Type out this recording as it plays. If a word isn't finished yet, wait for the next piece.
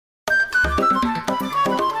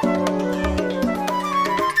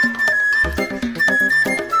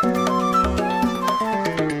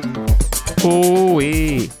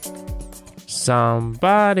Ooh-wee.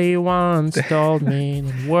 Somebody once told me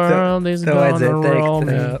the world is gonna roll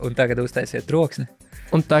me. Un tagad uztaisiet troksni.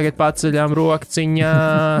 Un tagad paceļām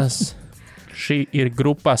rokciņās. Šī ir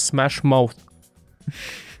grupa Smash Mouth.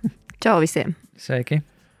 Čau visiem. Sveiki.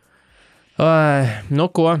 Nu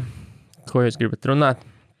ko jūs gribat runāt?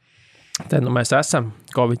 Tad nu mēs esam.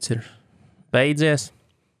 Covid ir beidzies.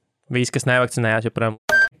 Visi, kas nevakcinējās, joprojām.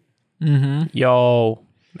 Jau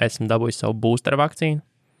esmu dabūjis savu booster vakcīnu.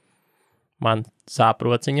 Man sāp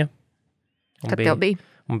rociņa. Kad tev bija?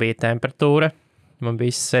 Un bija temperatūra. Man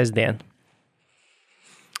bija sestdien.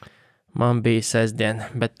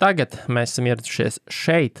 Bet tagad mēs esam ieradušies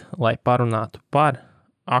šeit, lai parunātu par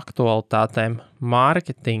aktualitātēm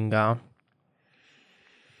mārketingā.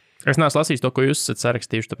 Es neesmu lasījis to, ko jūs esat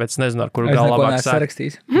sarakstījuši, tāpēc nezinu, ar kuru galu labāk sāk.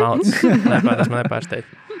 Sarakstījis. Malc. Tas man nepārsteidz.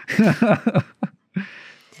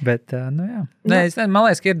 Bet, nu jā. Nē, man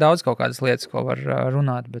liekas, ka ir daudz kaut kādas lietas, ko var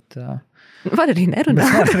runāt, bet... Var arī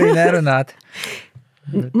nerunāt.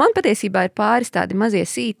 Man patiesībā ir pāris tādi mazie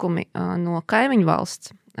sīkumi no kaimiņu valsts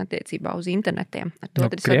attiecībā uz internetiem. Ar to, no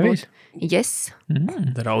Krievijas? Yes.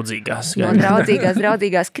 Draudzīgās. No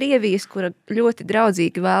draudzīgās Krievijas, kura ļoti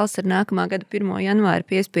draudzīgi vēlas ar nākamā gada 1. janvāri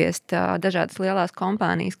piespiest dažādas lielās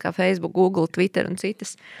kompānijas, kā Facebook, Google, Twitter un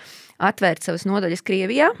citas, atvērt savas nodaļas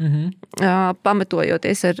Krievijā,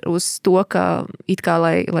 pamatojoties uz to, ka it kā,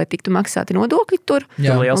 lai tiktu maksāti nodokļi tur.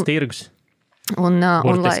 Jā. Tur liels tirgus. Un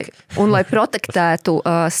lai protektētu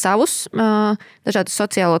savus dažādus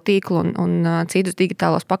sociālo tīklu un citus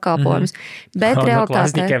digitālos pakalpojumus. Bet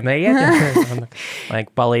realitātē...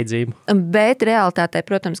 Vajag palīdzību. Bet realitātē,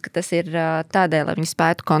 protams, ka tas ir tādēļ, lai viņi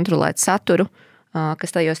spētu kontrolēt saturu,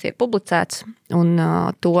 kas tajos tiek publicēts, un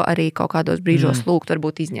to arī kaut kādos brīžos lūgt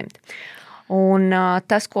varbūt izņemt. Un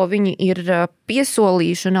tas, ko viņi ir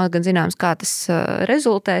piesolījuši, nav gan zināms, kā tas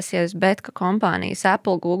rezultēsies, bet ka kompānijas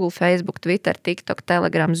Apple, Google, Facebook, Twitter, TikTok,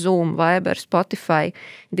 Telegram, Zoom, Viber, Spotify,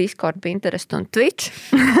 Discord, Pinterest un Twitch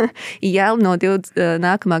jau no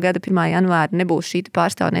nākamā gada 1. janvāra nebūs šī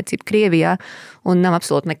pārstāvniecība Krievijā un nav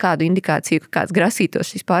absolūti nekādu indikāciju, ka kāds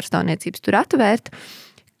grasītos šīs pārstāvniecības tur atvērt,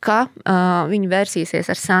 ka viņi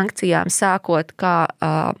vērsīsies ar sankcijām sākot kā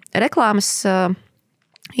reklāmas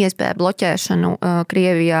iespēja bloķēšanu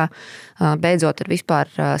Krievijā, beidzot ar vispār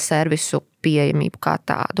servisu pieejamību kā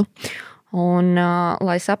tādu. Un,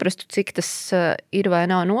 lai saprastu, cik tas ir vai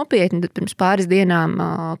nav nopietni, tad pirms pāris dienām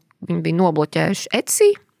viņi bija nobloķējuši Etsy,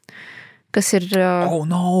 kas ir... Oh,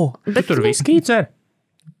 no! Tu tur viskī cer?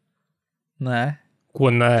 Nē.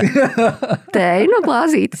 Ko nē? Tēju no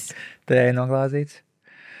glāzītes.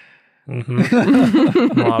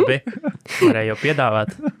 Labi. Varēja jau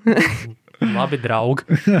piedāvāt. Labi, draugi.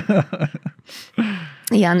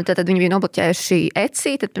 Jā, nu tad viņi bija nobloķējuši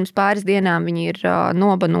Etsy, tad pirms pāris dienām viņi ir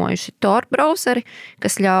nobanojuši Tor browseri,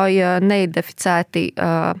 kas ļauj neidentificēti,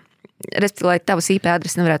 respektīvi, lai tavas IP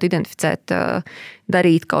adresi nevarētu identificēt,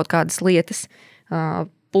 darīt kaut kādas lietas,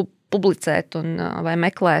 publicēt vai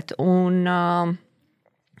meklēt, un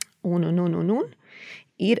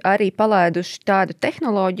ir arī palaiduši tādu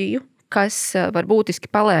tehnoloģiju, kas var būtiski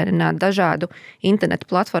palēnināt dažādu internetu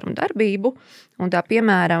platformu darbību. Un tā,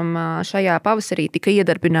 piemēram, šajā pavasarī tika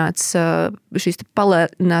iedarbināts šīs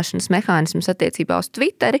palēnināšanas mehānisms attiecībā uz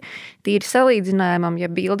Twitteri. Tīri salīdzinājumam,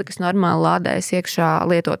 ja bilde, kas normāli lādējas iekšā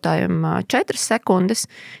lietotājiem 4 sekundes,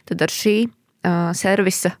 tad ar šī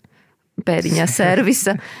servisa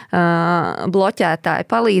bloķētāja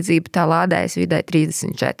palīdzību tā lādējas vidēji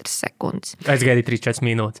 34 sekundes. Aizgaidīja 3-4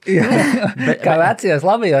 minūtes. Kā vecajos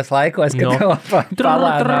labajos laikos, kad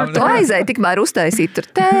palēnām. Tu aizēji tikmēr uztaisīt tur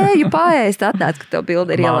tēju, paēst, atnāc, ka tev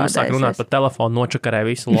bilde ir ielādējusies. Sāk runāt par telefonu, nočakarē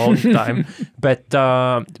visu load time. Bet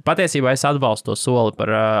patiesībā es atbalstu to soli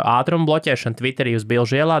par ātrumu bloķēšanu Twitterī uz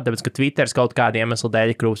bilžu ielādi, tāpēc, ka Twitters kaut kādu iemeslu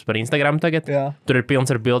dēļ krūps par Instagram tagad. Jā. Tur ir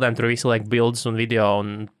pilns ar bildēm, tur visi liek bildes un video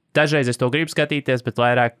un dažreiz es to gribu skatīties, bet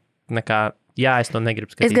vairāk nekā, es to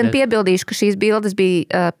negribu skatīties. Es gan piebildīšu, ka šīs bildes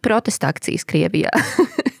bija protesta akcijas Krievijā.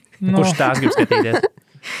 Kurš tās grib skatīties?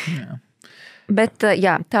 Jā. Bet,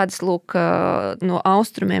 tādas lūk no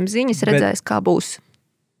austrumiem ziņas redzēs, kā būs.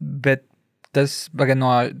 Bet tas no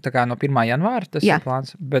 1. janvāra tas ir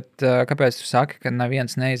plāns, bet kāpēc tu saki, ka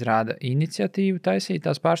neviens neizrāda iniciatīvu taisīt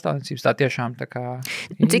tās pārstāvniecības? Tā tiešām tā kā...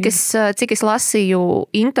 Cik es lasīju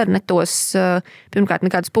internetos, pirmkārt,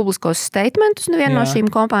 nekādus publiskos statementus neviena no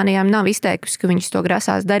šīm kompānijām nav izteikusi, ka viņas to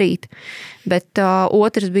grasās darīt. Bet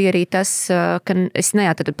otrs bija arī tas, ka es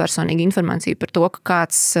neatradu personīgi informāciju par to, ka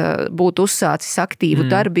kāds būtu uzsācis aktīvu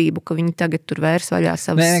darbību, ka viņi tagad tur vērs vaļā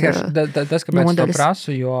savas tas, kāpēc to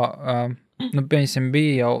prasu, jo... Piemēram,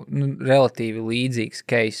 bija jau relatīvi līdzīgs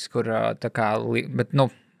case, kur tā kā, bet,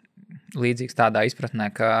 līdzīgs tādā izpratnē,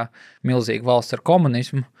 ka milzīga valsts ar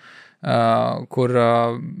komunismu, kur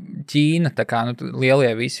Ķīna, tā kā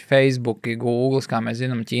lielie visi Facebook, Google, kā mēs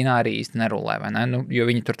zinām, Ķīnā arī īsti nerulē, vai ne? Jo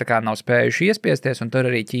viņi tur tā kā nav spējuši iespiesties, un tur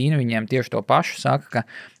arī Ķīna viņiem tieši to pašu saka, ka,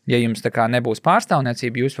 ja jums tā kā nebūs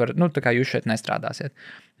pārstāvniecība, jūs varat, tā kā jūs šeit nestrādāsiet.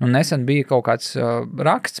 Un nesen bija kaut kāds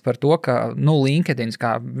raksts par to, ka, LinkedIn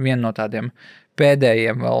kā viena no tādiem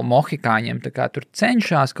pēdējiem vēl mohikāņiem, tā kā tur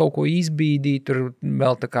cenšas kaut ko izbīdīt, tur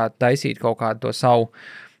vēl tā kā taisīt kaut kādu to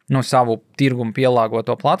savu tirgumu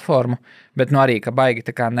pielāgoto platformu, bet arī, ka baigi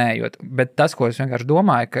tā kā neejot. Bet tas, ko es vienkārši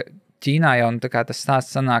domāju, ka Ķīnā jau tā kā tas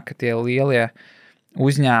stāsts sanāk, ka tie lielie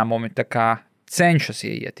uzņēmumi tā kā cenšas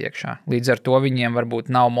ieiet iekšā. Līdz ar to viņiem varbūt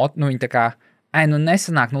nav viņi tā kā,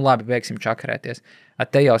 nesanāk, labi, beigsim čakarēties.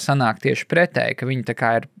 Te jau sanāk tieši pretēji, ka viņi tā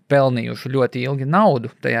kā ir pelnījuši ļoti ilgi naudu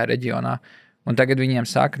tajā reģionā, un tagad viņiem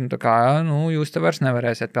saka, jūs te vairs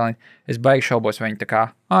nevarēsiet pelnīt. Es baigi šaubos, viņi tā kā,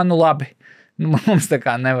 labi, mums tā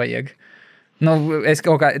kā nevajag.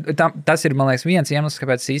 Tas ir, man liekas, viens iemesls,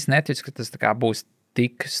 kāpēc es īsti neticu, ka tas tā kā būs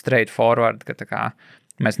tik straightforward, ka tā kā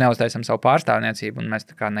mēs neuztaisam savu pārstāvniecību un mēs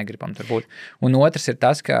tā kā negribam tur būt. Un otrs ir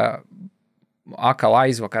tas, ka akal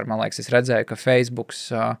aizvakar, man liekas, es redzēju, ka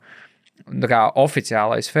Facebooks, tā kā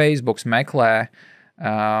oficiālais Facebooks meklē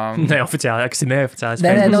neoficiāli, kas ir neoficiālais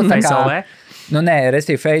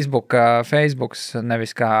Facebooks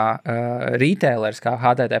nevis kā retailers, kā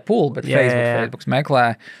HTT Pool, bet Facebooks meklē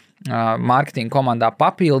marketinga komandā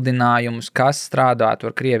papildinājumus, kas strādātu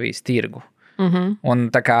ar Krievijas tirgu. Un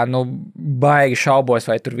tā kā, baigi šaubos,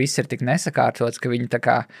 vai tur viss ir tik nesakārtots, ka viņi tā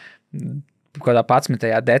kā kādā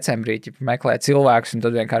 11. decembrī meklē cilvēkus, un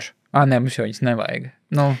tad vienkārši, mums jau viņas nevajag.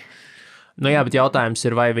 Jā, bet jautājums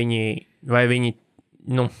ir, vai viņi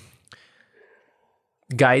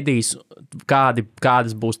gaidīs,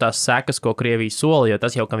 kādas būs tās sekas, ko Krievija sola, jo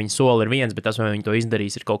tas jau, ka viņi sola ir viens, bet tas, vai viņi to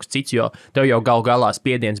izdarīs, ir kaut kas cits, jo tev jau galā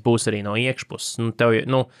spiediens būs arī no iekšpuses.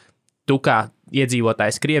 Tu kā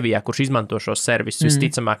iedzīvotājs Krievijā, kurš izmanto šos servisus,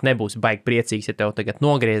 visticamāk nebūs baigi priecīgs, ja tev tagad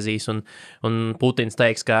nogriezīs, un Putins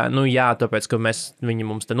teiks, ka, tāpēc, ka viņi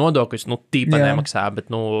mums te nodokļus, tīpa nemaksā, bet,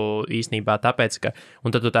 īsnībā tāpēc, ka, un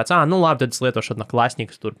tad tu tāds, labi, tad es lietošu no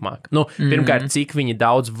klasņikas turpmāk. Pirmkārt, cik viņi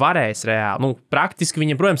daudz varēs reāli, praktiski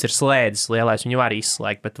viņi, protams, ir slēdzis lielais, viņi var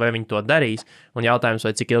izslēgt, bet vai viņi to darīs, un jautājums,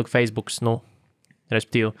 vai cik ilgi Facebooks,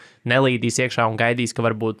 respektīvi, nelīdīs iekšā un gaidīs, ka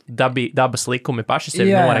varbūt dabas likumi paši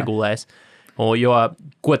sevi noregulēs. Jo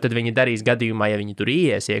ko tad viņi darīs gadījumā, ja viņi tur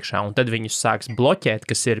ieies iekšā, un tad viņus sāks bloķēt,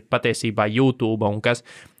 kas ir patiesībā YouTube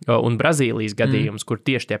un Brazīlijas gadījums, kur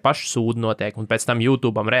tieši tie paši sūdi notiek, un pēc tam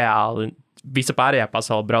YouTube'am reāli visa pārējā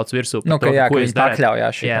pasaule brauc virsū. Ko viņi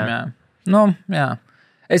pakļaujās šitam, jā.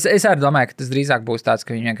 Es arī domāju, ka tas drīzāk būs tāds,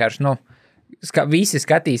 ka viņi vienkārši, visi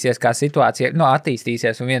skatīsies, kā situācija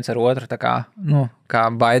attīstīsies, un viens ar otru, tā kā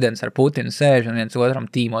Baidens ar Putinu sēž, un viens otram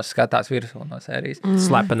tīmos skatās virsū no sērijas.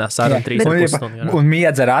 Slepenā saruna 3,5 stundu. Un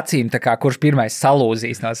miedz ar acīm, tā kā kurš pirmais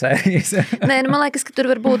salūzīs no sērijas. Man liekas, ka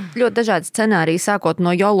tur var būt ļoti dažādi scenāriji, sākot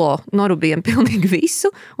no YOLO norubiem pilnīgi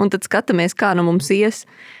visu, un tad skatāmies, kā mums ies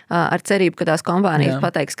ar cerību, ka tās kompānijas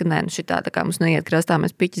pateiks, ka šitā tā kā mums neiet krastā,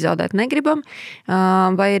 mēs piķi zaudēt negribam,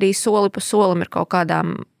 vai arī soli pa solim ir kaut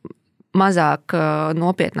kādām mazāk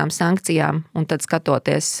nopietnām sankcijām, un tad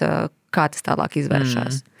skatoties, kā tas tālāk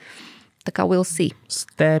izvēršās. Tā kā we'll see.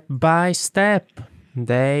 Step by step,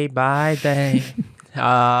 day by day.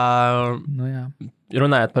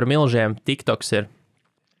 Runājot par milžiem, TikToks ir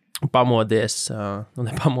pamodies,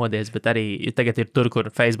 nepamodies, bet arī tagad ir tur,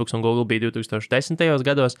 kur Facebooks un Google bija 2010.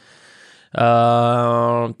 Gados.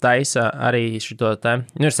 Taisa arī šito te.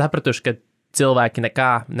 Ir sapratuši, ka cilvēki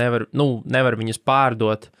nekā nevar viņus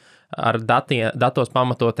pārdot ar datos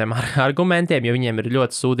pamatotiem argumentiem, jo viņiem ir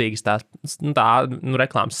ļoti sūdīgas tās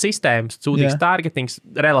reklāmas sistēmas, sūdīgs targetings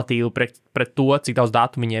relatīvi pret to, cik daudz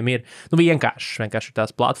datu viņiem ir. Vienkārši ir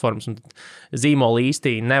tās platformas, un zīmoli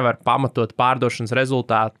īsti nevar pamatot pārdošanas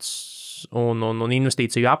rezultātus un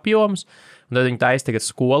investīciju apjomus. Un tad viņi taisa tagad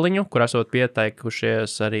skoliņu, kur esot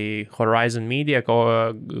pieteikušies arī Horizon Media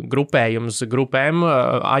grupējums, grupēm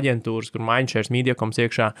aģentūras, kur Mindshare Mediacoms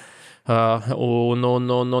iekšā. Un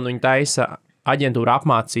viņi taisa aģentūra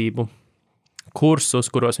apmācību kursus,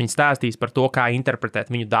 kuros viņi stāstīs par to, kā interpretēt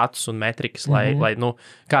viņu datus un metrikas, lai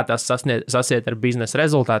kā tās sasiet ar biznesa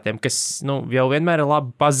rezultātiem, kas jau vienmēr ir laba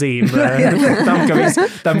pazīme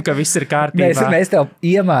tam, ka viss ir kārtībā. Mēs tev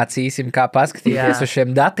iemācīsim, kā paskatīties uz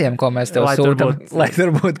šiem datiem, ko mēs tev sūtam, lai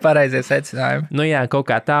tur būtu pareizie secinājumi. Kaut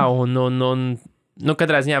kā tā, un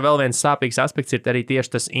katrā ziņā vēl viens sāpīgs aspekts ir arī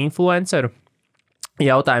tieši tas influenceru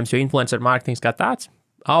jautājums, jo influencer marketings kā tāds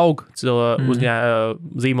aug,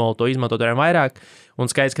 zīmoli to izmantot arvien vairāk, un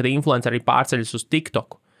skaidrs, ka influenceri arī pārceļas uz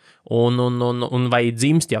TikToku. un vai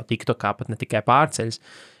dzimst jau TikTokā, pat ne tikai pārceļas.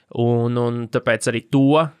 Un tāpēc arī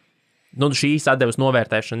šīs atdevas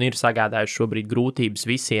novērtēšana ir sagādājuši šobrīd grūtības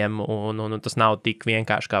visiem, un tas nav tik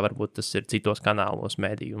vienkārši, kā varbūt tas ir citos kanālos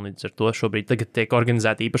mediju. Un līdz ar to šobrīd tagad tiek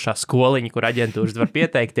organizēta īpašā skoliņa, kur aģentūras var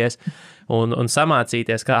pieteikties un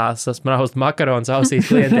samācīties, kā saspraust makarons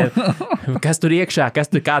ausīs klientiem. Kas tur iekšā,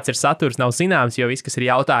 kāds ir saturs, nav zināms, jo viss, kas ir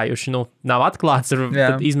jautājuši, nav atklāts,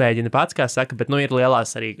 tad izmēģina pats, kā saka, bet ir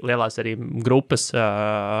lielās arī grupas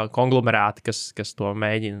konglomerāti, kas to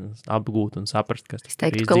mēģina apgūt un saprast, kas tas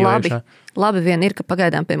ir izdzīvojušā. Labi vien ir, ka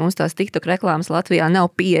pagaidām pie mums tās TikTok reklāmas Latvijā nav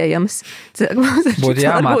pieejamas. Būtu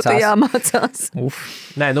jāmācās.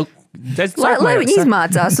 Nē, lai viņi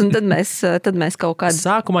izmācās, un tad mēs kaut kādā...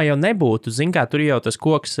 Sākumā jau nebūtu, kā tur jau tas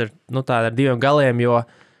koks ir ar 2 galiem, jo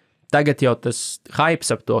tagad jau tas hypes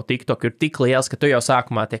ap to TikTok ir tik liels, ka tu jau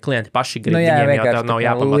sākumā tie klienti paši grib, viņiem jau tā nav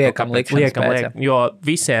jāpamato, kāpēc liekam, jo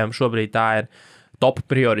visiem šobrīd tā ir top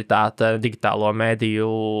prioritāte digitālo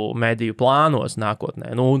mediju plānos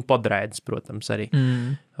nākotnē, un podraides, protams, arī.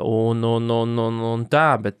 Un tā,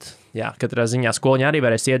 bet jā, katrā ziņā skoliņā arī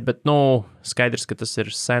varēs iet, bet, skaidrs, ka tas ir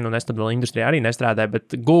sen un nestabila industrijā arī nestrādā,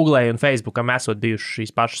 bet Google un Facebookam esot bijušas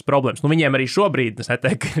šīs pašas problēmas. Viņiem arī šobrīd, es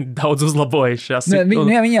neteiktu, daudz uzlabojušas.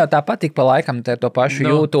 Viņi jau tāpat ik pa laikam to pašu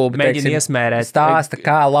YouTube, mēģina iesmērēt. Stāsta,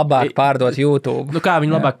 kā labāk pārdot YouTube. Kā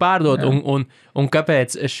viņi labāk pārdot, un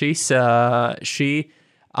kāpēc šī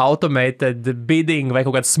automated bidding vai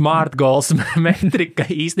kaut kāda smart goals metrika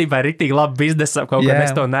īstenībā ir riktīgi labi biznesam, kaut kā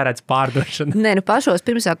es to neredzu pārdošanu. Nē, pašos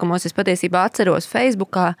pirmsākumos es patiesībā atceros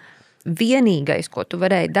Facebookā vienīgais, ko tu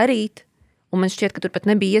varēji darīt, un man šķiet, ka tur pat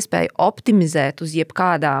nebija iespēja optimizēt uz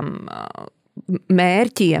jebkādām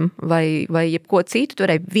mērķiem vai jebko citu, tu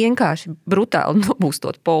varēji vienkārši brutāli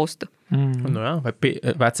nobūstot postu. Vai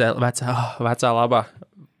vecā labā.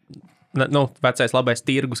 Vecais labais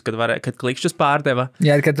tirgus, kad klikšķus pārdeva.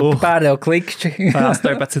 Jā, kad tu pārdeva klikšķi.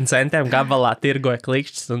 18 centiem gabalā tirgoja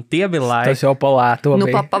klikšķus, un tie bija laiki. Tas jau pa lēto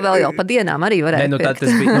bija. Vēl jau pa dienām arī varēja pirkt.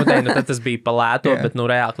 Tad tas bija pa lēto, bet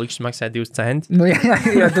reāli klikšķis maksāja 2 centus.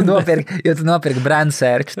 Jo tu nopirki brand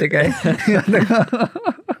search tikai.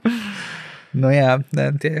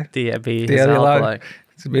 Tie bija zelta laiki.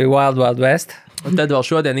 Tas bija Wild Wild West. Un tad vēl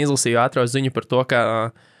šodien izlasīju ātro ziņu par to, ka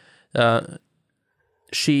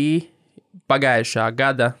šī pagājušā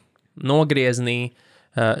gada nogrieznī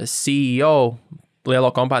CEO,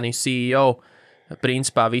 lielo kompāniju CEO,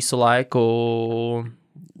 principā visu laiku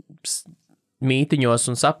mītiņos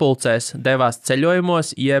un sapulcēs devās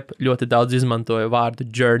ceļojumos, jeb ļoti daudz izmantoja vārdu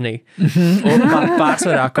journey. Un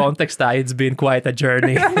pārsvarā kontekstā it's been quite a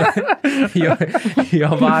journey.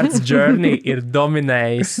 jo vārds journey ir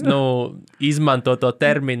dominējis, izmanto to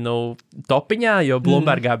terminu topiņā, jo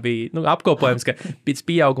Bloombergā bija apkopojums, ka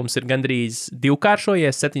pieaugums ir gandrīz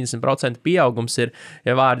 2-kāršojies, 70% pieaugums ir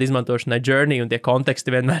vārdu izmantošanai journey, un tie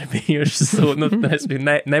konteksti vienmēr bijušas, es biju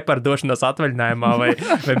nepārdošanos atvaļinājumā vai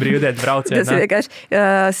brīvdienas braucienā. Tas vienkārši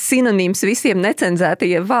sinonīms visiem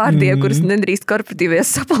necenzētajiem vārdiem, kurus nedrīkst korporatīvajās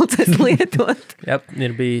sapulcēs lietot. Jā,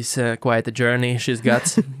 ir bijis quite a journey šis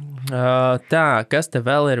gads. Tā, kas te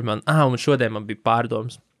vēl ir man? Un šodien man bija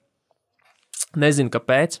pārdoms. Nezinu,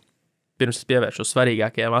 kāpēc. Pirms es pievēršu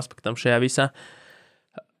svarīgākajam aspektam šajā visā.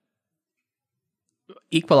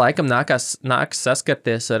 Ik pa laikam nākas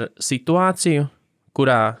saskarties ar situāciju,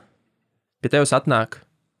 kurā pie tevis atnāk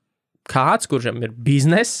kāds, kuram ir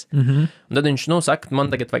bizness, un tad viņš saka, man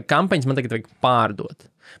tagad vajag kampaņas, man tagad vajag pārdot.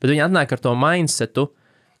 Bet viņi atnāk ar to mindsetu,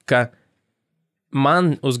 ka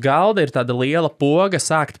man uz galda ir tāda liela poga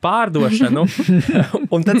sākt pārdošanu,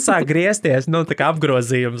 un tad sāk griezties, tā kā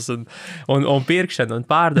apgrozījums un pirkšana un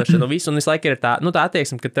pārdošana un visu, un visu laiku ir tā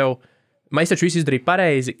attieksme, ka tev, es taču visu izdarīju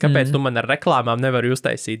pareizi, kāpēc tu man ar reklāmām nevari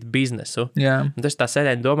uztaisīt biznesu? Un tas tā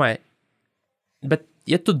sēdēni domāju, bet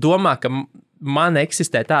ja tu domā, ka man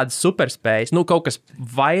eksistē tādas superspējas, kaut kas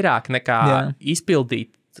vairāk nekā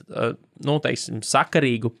izpildīt, teiksim,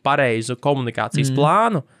 sakarīgu, pareizu komunikācijas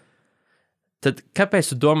plānu, tad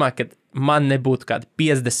kāpēc tu domā, ka man nebūtu kādi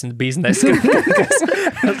 50 biznesi?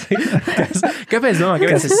 Kāpēc domā,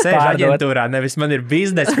 ka es sēžu aģentūrā, nevis man ir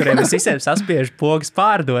biznesi, kuriem es visiem saspiežu pogas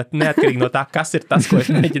pārdot, neatkarīgi no tā, kas ir tas, ko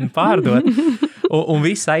es mēģinu pārdot, un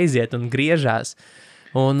viss aiziet un griežās.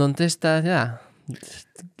 Un tas tā, jā.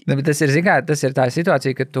 Bet tas ir, tas ir tā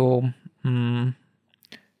situācija, ka tu,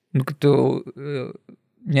 ka tu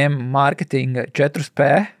ņem mārketinga 4P,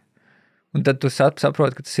 un tad tu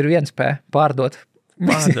saproti, ka tas ir 1P, pārdot.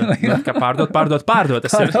 Kā pārdot.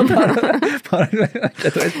 Tas ir.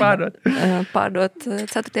 Pārdot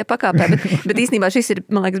 4. pakāpē, bet īstenībā šis ir,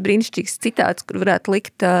 man liekas, brīnišķīgs citāts, kur varētu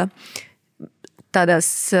likt tādās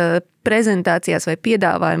prezentācijās vai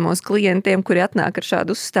piedāvājumos klientiem, kuri atnāk ar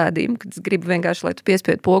šādu uzstādījumu, kad es gribu vienkārši, lai tu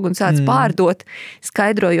piespied pogu un sāc pārdot,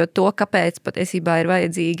 skaidrojot to, kāpēc patiesībā ir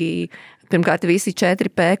vajadzīgi pirmkārt visi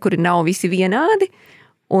 4P, kuri nav visi vienādi,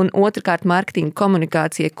 un otrkārt marketinga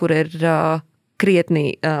komunikācija, kur ir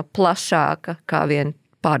krietni plašāka kā vien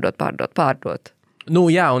pārdot. Nu,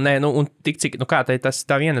 jā, un nē, un tik cik, kā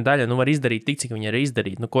tā viena daļa, var izdarīt tik, cik viņa ir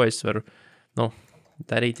izdarīt. Ko es varu,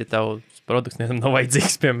 darīt, ja tavs produkts nav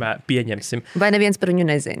vajadzīgs, pieņemsim. Vai neviens par viņu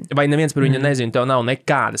nezina. Tev nav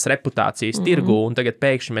nekādas reputācijas tirgu, un tagad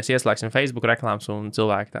pēkšņi mēs ieslēgsim Facebook reklāmas, un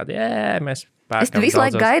cilvēki tādi, mēs pērkam. Es visu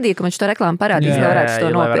laiku gaidīju, ka man šo reklāmu parādīs,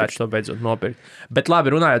 lai varētu to beidzot nopirkt. Bet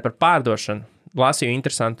labi, runājot par pārdošanu, lasīju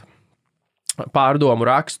interesantu pārdomu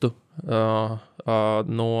rakstu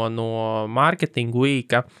no Marketing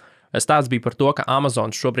Weeka. Stāsts bija par to, ka Amazon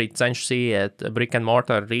šobrīd cenšas iet brick and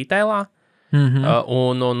mortar retailā,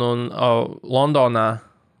 un Londonā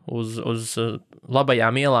uz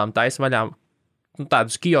labajām ielām taisa vaļā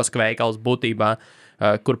tādus kiosku veikalus būtībā,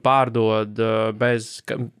 kur pārdod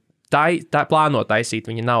plāno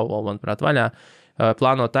taisīt, viņi nav vēl, manuprāt, vaļā,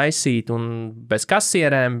 plāno taisīt un bez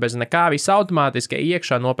kasierēm, bez nekā, viss automātiski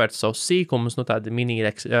iekšā nopērts savus sīkumus, tādi mini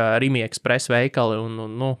Rimi Express veikali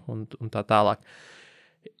un tā tālāk.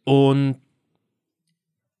 Un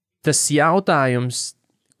tas jautājums,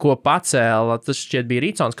 ko pacēla, tas šķiet bija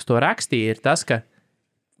Rīcons, kas to rakstīja, ir tas, ka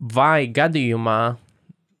vai gadījumā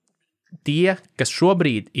tie, kas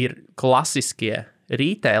šobrīd ir klasiskie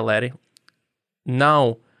retaileri,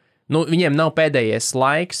 viņiem nav pēdējais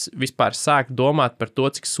laiks vispār sākt domāt par to,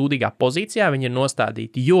 cik sūdīgā pozīcijā viņi ir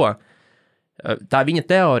nostādīti, jo tā viņa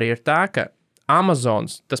teorija ir tā, ka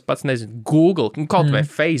Amazons, tas pats, Google, kaut vai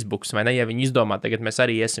Facebooks, vai ne, ja viņi izdomā, tagad mēs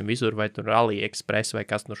arī iesim visur, vai tur AliExpress, vai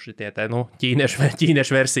kas šitie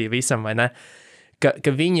ķīniešu versija visam, vai ne,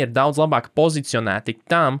 ka viņi ir daudz labāk pozicionēti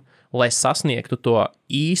tam, lai sasniegtu to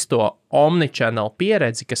īsto omnichannel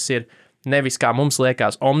pieredzi, kas ir nevis kā mums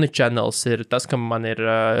liekas, omnichannels ir tas, ka man ir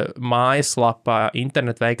mājaslapa,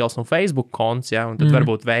 internetveikals un Facebook konts, ja, un tad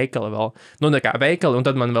varbūt veikali vēl, veikali, un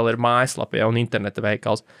tad man vēl ir mājaslapa, ja, un interneta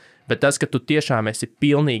veikals. Bet tas, ka tu tiešām esi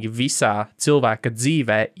pilnīgi visā cilvēka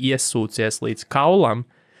dzīvē iesūcies līdz kaulam,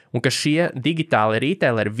 un ka šie digitāli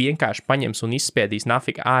retaileri vienkārši paņems un izspiedīs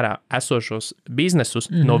nafika ārā esošos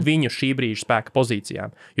biznesus no viņu šī brīža spēka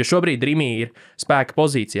pozīcijām. Jo šobrīd Rimi ir spēka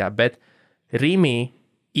pozīcijā, bet Rimi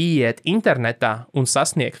iet internetā un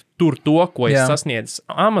sasniegt tur to, ko ir sasniedzis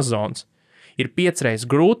Amazons, ir 5 reizes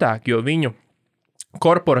grūtāk, jo viņu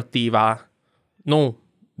korporatīvā,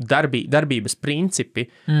 darbības principi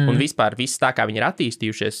un vispār viss tā, kā viņi ir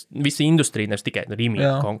attīstījušies, visa industrija, nevis tikai Rimi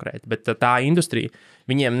konkrēti, bet tā industrija,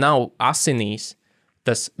 viņiem nav asinīs,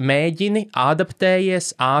 tas mēģini,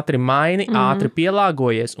 adaptējies, ātri maini, ātri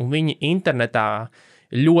pielāgojies, un viņi internetā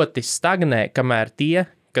ļoti stagnē, kamēr tie,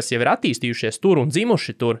 kas jau ir attīstījušies tur un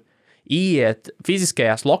dzimuši tur, iet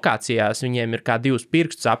fiziskajās lokācijās, viņiem ir kā 2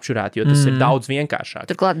 pirkstus apšurēt, jo tas ir daudz vienkāršāk.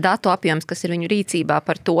 Turklāt datu apjoms, kas ir viņu rīcībā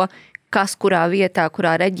par to, kas kurā vietā,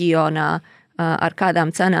 kurā reģionā ar kādām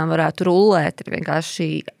cenām varētu rullēt, ir vienkārši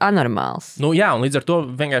anormāls. Jā, un līdz ar to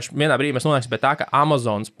vienkārši vienā brīdī mēs nonāksim pie tā, ka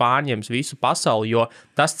Amazons pārņems visu pasauli, jo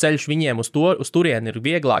tas ceļš viņiem uz turieni ir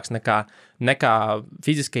vieglāks nekā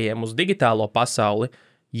fiziskajiem uz digitālo pasauli,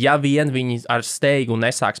 ja vien viņi ar steigu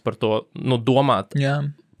nesāks par to domāt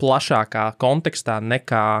plašākā kontekstā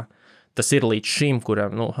nekā tas ir līdz šim,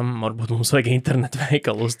 kuram, varbūt mums vajag internetu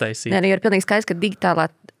veikalu uztaisīt. Nē, ir pilnīgi skaidrs, ka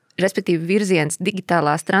respektīvi virziens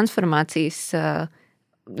digitālās transformācijas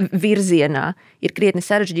virzienā ir krietni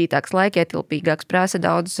sarežģītāks, laikietilpīgāks, prasa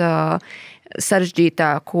daudz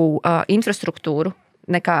sarežģītāku infrastruktūru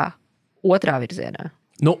nekā otrā virzienā.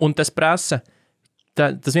 Un tas prasa,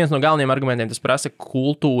 tas viens no galvenajiem argumentiem, tas prasa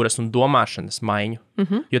kultūras un domāšanas maiņu.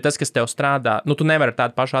 Jo tas, kas tev strādā, tu nevari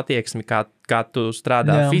tādu pašu attieksmi, kā tu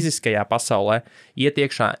strādā fiziskajā pasaulē, iet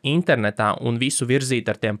iekšā internetā un visu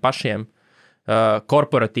virzīt ar tiem pašiem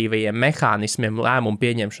korporatīvajiem mehānismiem, lēmumu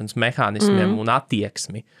pieņemšanas mehānismiem un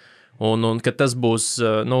attieksmi. Un ka tas būs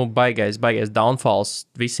baigais downfalls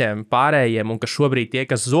visiem pārējiem, un ka šobrīd tie,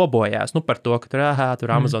 kas zobojās par to, ka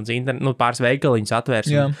tur Amazons pāris veikaliņus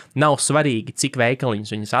atvērs. Nav svarīgi, cik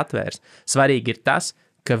veikaliņus viņus atvērs. Svarīgi ir tas,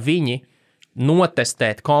 ka viņi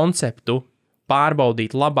notestēt konceptu,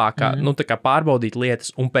 pārbaudīt labākā, pārbaudīt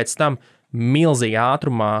lietas, un pēc tam milzīgā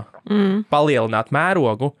ātrumā palielināt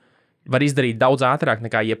mērogu, var izdarīt daudz ātrāk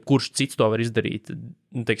nekā jebkurš cits to var izdarīt,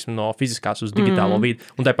 no fiziskās uz digitālo vidi.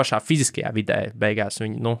 Un tā pašā fiziskajā vidē beigās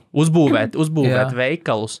viņi, uzbūvēt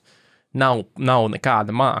veikalus nav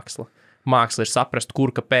nekāda māksla. Māksla ir saprast, kur,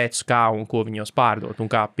 kāpēc, kā un ko viņos pārdot un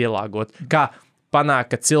kā pielāgot. Kā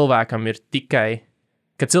panākt, ka cilvēkam ir tikai,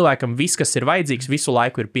 ka cilvēkam viss, kas ir vajadzīgs, visu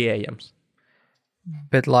laiku ir pieejams.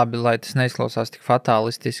 Bet labi, lai tas neizklausās tik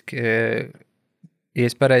fatālistiski, ja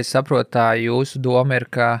es pareizi saprotu, tā jūsu doma ir,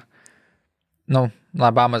 ka,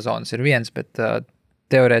 labi, Amazonas ir viens, bet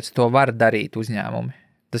teorētiski to var darīt uzņēmumi.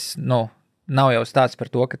 Tas, nav jau stāsts par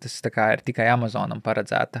to, ka tas tā kā ir tikai Amazonam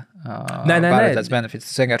paredzēts benefits.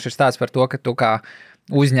 Tas vienkārši ir stāsts par to, ka tu kā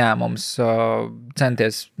uzņēmums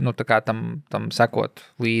centies, tā kā tam sekot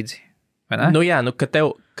līdzi, vai ne? Jā, ka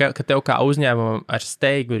tev kā uzņēmumam ar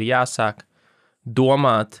steigu ir jāsāk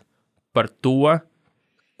domāt par to,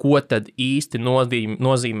 ko tad īsti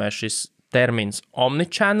nozīmē šis termins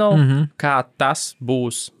omnichannel, kā tas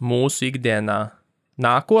būs mūsu ikdienā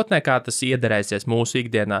nākotnē, kā tas iederēsies mūsu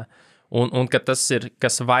ikdienā, un ka tas ir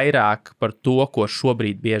kas vairāk par to, ko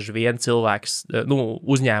šobrīd bieži vien cilvēks,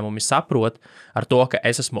 uzņēmumi saprot ar to, ka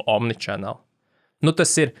es esmu omnichannel.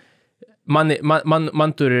 Tas ir,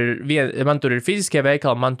 man tur ir fiziskie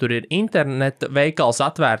veikali, man tur ir interneta veikals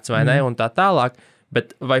atvērts vai ne, un tā tālāk,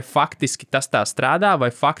 bet vai faktiski tas tā strādā,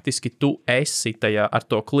 vai faktiski tu esi tajā ar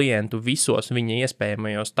to klientu visos viņa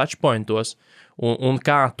iespējamajos touchpointos, un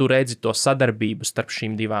kā tu redzi to sadarbību starp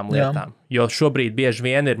šīm divām lietām. Jo šobrīd bieži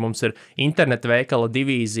vien mums ir interneta veikala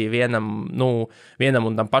divīzija vienam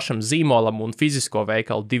un tam pašam zīmolam un fizisko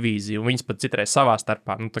veikalu divīziju, un viņas pat citreiz savā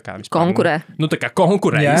starpā, konkurē. Tā kā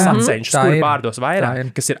konkurē, sacenšas, kur pārdos vairāk,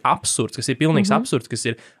 kas ir absurds, kas ir pilnīgs absurds, kas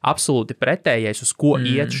ir absolūti pretējais, uz ko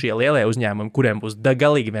iet šie lielie uzņēmumi, kuriem būs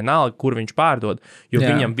galīgi vienalga, kur viņš pārdod, jo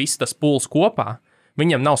viņam viss tas puls kopā.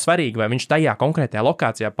 Viņam nav svarīgi, vai viņš tajā konkrētajā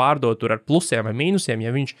lokācijā pārdod tur ar plusiem vai mīnusiem,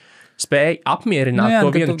 ja viņš spēja apmierināt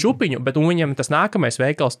to vienu čupiņu, bet viņam tas nākamais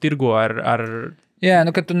veikals tirgo ar... Jā,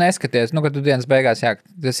 kad tu neskaties, kad tu dienas beigās,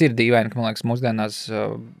 tas ir dīvaini, ka, man liekas, mūsdienās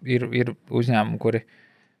ir uzņēmumi, kuri,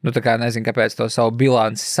 tā kā nezinu, kāpēc to savu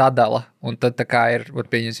bilanci sadala, un tad tā kā ir,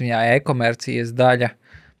 pieņemsim, e-komercijas daļa,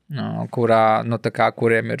 kurā,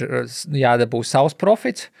 kuriem ir jādabū savs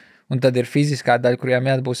profits, un tad ir fiziskā daļa, kuriem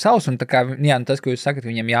jādabū savs, un tas, ko jūs sakat,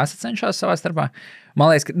 viņiem jāsacenšās savā starpā.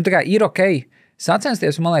 Man liekas, ka ir okei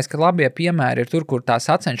sacensties, un man liekas, ka labie piemēri ir tur, kur tā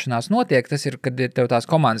sacenšanās notiek, tas ir, kad tev tās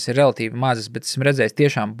komandas ir relatīvi mazas, bet esmu redzējis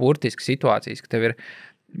tiešām burtiski situācijas, ka tev ir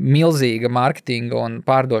milzīga marketinga un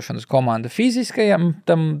pārdošanas komanda fiziskajam,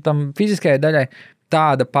 tam fiziskajai daļai,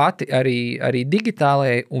 tāda pati arī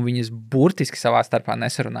digitālajai, un viņas burtiski savā starpā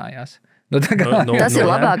nesarunājās. Tas ir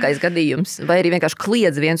labākais gadījums, vai arī vienkārši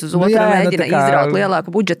kliedz viens uz otru un mēģina izraut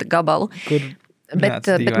lielāku budžeta gabalu. Bet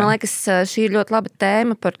man liekas, šī ir ļoti laba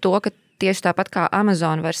tēma par to, ka tieši tāpat kā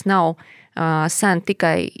Amazon vairs nav sen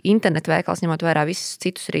tikai internetu veikals, ņemot vērā visus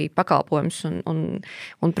citus arī pakalpojumus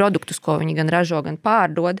un produktus, ko viņi gan ražo, gan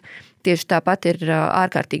pārdod. Tieši tāpat ir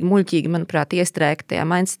ārkārtīgi muļķīgi, manuprāt, iestrēgt tajā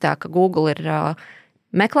mindsetā, ka Google ir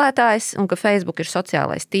meklētājs un ka Facebook ir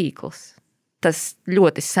sociālais tīkls. Tas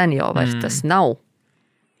ļoti sen jau vairs tas nav.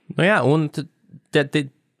 Un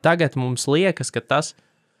tagad mums liekas, ka tas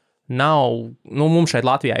nav, mums šeit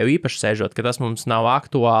Latvijā jau īpaši sēžot, ka tas mums nav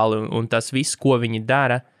aktuāli, un tas viss, ko viņi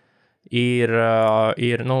dara, ir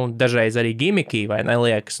dažreiz arī gimikī, vai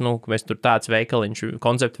neliekas, vai tur tāds veikaliņš,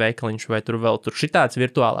 konceptu veikaliņš, vai tur vēl šitāds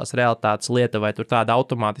virtuālās realitātes lieta, vai tur tāda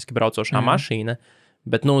automātiski braucošā mašīna,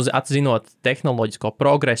 bet, atzinot tehnoloģisko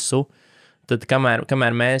progresu, tad kamēr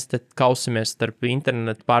mēs kausimies starp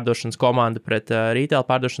internetu pārdošanas komandu pret retail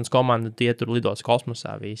pārdošanas komandu, tie tur lidos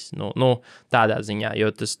kosmosā visi. Tādā ziņā, jo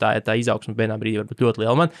tā izaugsme vienā brīdī var būt ļoti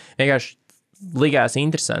liela. Man vienkārši likās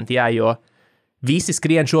interesanti, jo visi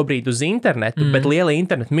skrien šobrīd uz internetu, bet lielie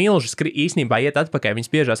internetu milži īstenībā iet atpakaļ. Viņi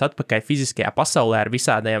spiežās atpakaļ fiziskajā pasaulē ar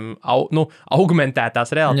visādiem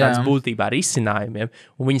augmentētās realitātes būtībā risinājumiem,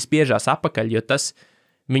 un viņi spiežās atpakaļ, jo tas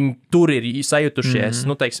viņi tur ir sajutušies,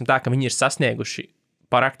 teiksim tā, ka viņi ir sasnieguši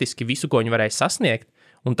praktiski visu, ko viņi varēja sasniegt,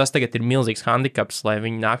 un tas tagad ir milzīgs handikaps, lai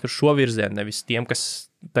viņi nāk uz šo virzienu, nevis tiem, kas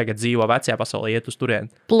tagad dzīvo vecajā pasaulē, iet uz turieni.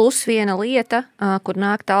 Plus viena lieta, kur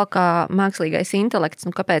nāk tālāk mākslīgais intelekts,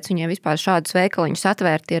 kāpēc viņiem vispār šādus veikaliņus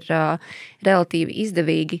atvērt ir relatīvi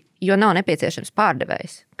izdevīgi, jo nav nepieciešams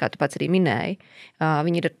pārdevējs, kā tu pats arī minēji.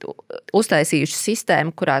 Viņi ir uztaisījuši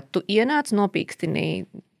sistēmu, kurā tu ienāc, nopīkstini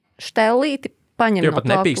štelīti, paņem no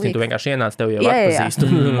nepīkstini, tu vienkārši ienāc, tev jau atpazīst.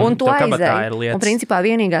 Un tu aizēji. Un principā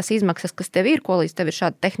vienīgās izmaksas, kas tev ir, ko līdz tev ir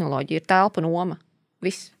šāda tehnoloģija, ir telpa noma.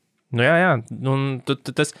 Viss. Jā. Un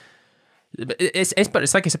tas... Es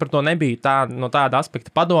par to nebiju no tāda aspekta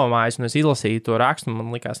padomājis, un es izlasīju to rakstu, un man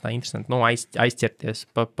likās tā interesanti, aizķerties,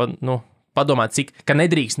 padomāt, ka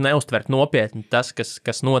nedrīkst neuztvert nopietni tas,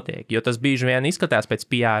 kas notiek, jo tas bieži vien izskatās pēc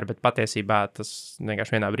PR, bet patiesībā tas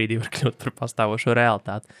vienkārši vienā brīdī var kļūt par pastāvošo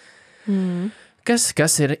realitāti.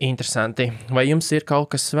 Kas ir interesanti? Vai jums ir kaut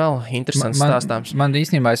kas vēl interesants stāstāms? Man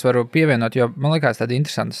īstenībā es varu pievienot, jo man liekas tāda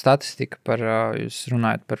interesanta statistika par, jūs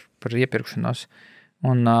runājat par iepirkšanos.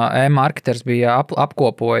 Un e-marketers bija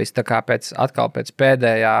apkopojis tā kā pēc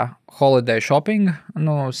pēdējā holiday shopping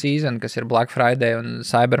season, kas ir Black Friday un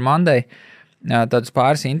Cyber Monday, tādus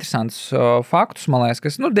pāris interesantus faktus, man liekas,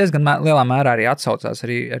 kas diezgan lielā mērā arī atsaucās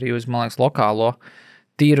arī uz, man liekas, lokālo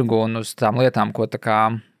tirgu un uz tām lietām, ko tā kā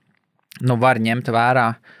var ņemt vērā,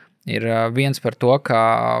 ir viens par to, ka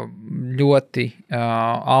ļoti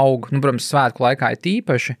aug, protams, svētku laikā ir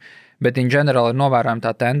tīpaši, bet in general ir novērojama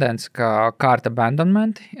tā tendence, ka cart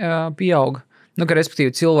abandonment pieaug. Ka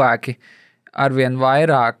respektīvi cilvēki arvien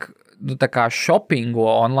vairāk tā kā shoppingo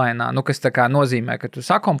online, kas tā kā nozīmē, ka tu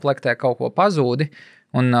sakomplektē kaut ko pazūdi,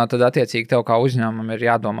 un tad attiecīgi tev kā uzņēmumam ir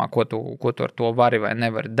jādomā, ko tu ar to vari vai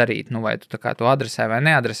nevari darīt, vai tu tā kā to adresē vai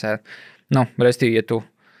neadresē. Respektīvi, ja tu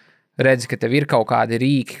redzi, ka tev ir kaut kādi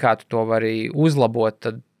rīki, kā tu to vari uzlabot,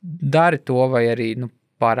 tad dari to, vai arī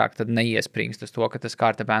pārāk tad neiespringst uz to, ka tas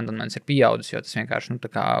cart abandonments ir pieaudzis, jo tas vienkārši tā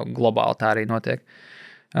kā globāli tā arī notiek.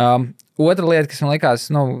 Otra lieta, kas man likās,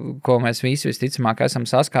 ko mēs visi visticamāk esam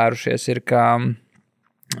saskārušies, ir, ka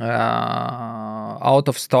out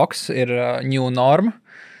of stocks ir new norma,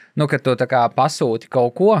 ka tu tā kā pasūti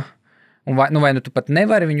kaut ko, un vai tu pat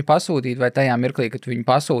nevari viņu pasūtīt, vai tajā mirklī, kad tu viņu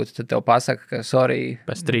pasūti, tad tev pasaka, ka sorry.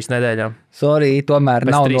 Pēc 3 nedēļām. Sorry, tomēr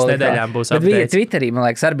nav noliktā. Pēc 3 nedēļām būs updates. Bet Twitterī, man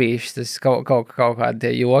liekas, arī bija tas kaut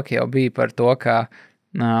kādi joki jau bija par to, ka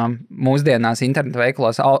mūsdienās internetu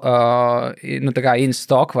veikalos tā kā in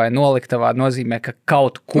stock vai noliktavā nozīmē, ka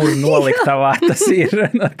kaut kur noliktavā tas ir.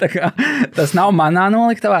 Tas nav manā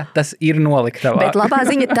noliktavā, tas ir noliktavā. Bet labā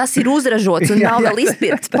ziņa, tas ir uzražots un nav vēl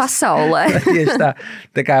izpirkts pasaulē. Tieši tā.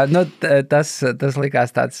 Tā kā, tas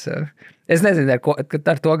likās tāds, es nezinu,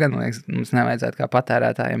 ar to gan, liekas, mums nevajadzētu kā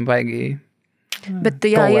patērētājiem baigi. Bet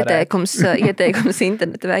jā, ieteikums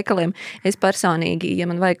internetu veikaliem. Es personīgi, ja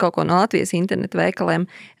man vajag kaut ko no Latvijas internetu veikaliem,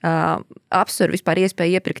 apsveru vispār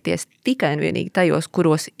iespēju iepirkties tikai un vienīgi tajos,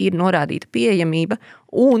 kuros ir norādīta pieejamība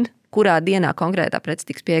un kurā dienā konkrētā prece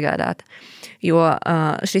tiks piegādāta. Jo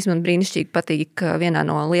šis man brīnišķīgi patīk vienā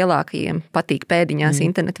no lielākajiem patīk pēdiņās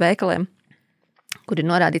internetu veikaliem, kur ir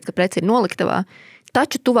norādīts, ka prece ir noliktavā.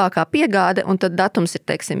 Taču tuvākā piegāde, un tad datums ir,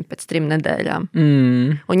 teiksim, pēc 3 nedēļām.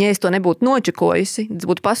 Un ja es to nebūtu nočekojusi, es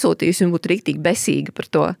būtu pasūtījusi un būtu riktīgi besīga par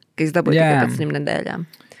to, ka es dabūju tikai pēc 3 nedēļām.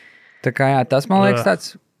 Tā kā jā, tas man liekas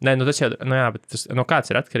tāds... Nē, tas jau, bet tas,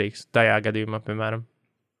 kāds ir atkarīgs tajā gadījumā, piemēram?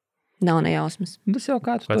 Nav nejausmas. Tas jau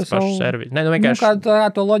kāds to savu servisu. Nē, vienkārši... Kādu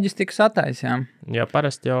to loģistiku satais, jā. Jā,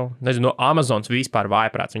 parasti jau, nezinu, Amazons vispār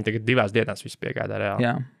vājprāts, viņi tagad 2 dienās visu piegādā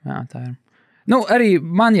reāli. Jā, tā ir. Arī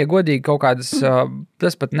man, ja godīgi kaut kādas,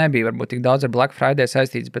 tas pat nebija varbūt tik daudz ar Black Friday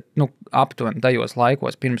saistīts, bet, aptuveni tajos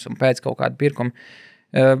laikos pirms un pēc kaut kāda pirkuma.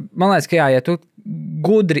 Man liekas, ka ja tu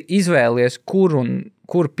gudri izvēlies,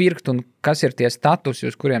 kur pirkt un kas ir tie statusi,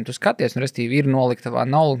 uz kuriem tu skaties, un restīvi ir noliktavā,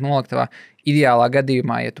 nav noliktavā, ideālā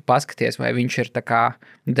gadījumā, ja tu paskaties, vai viņš ir tā kā,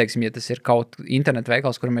 teiksim, ja tas ir kaut internetu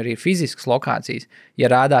veikals, kuram ir fiziskas lokācijas, ja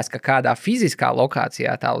rādās, ka kādā fiziskā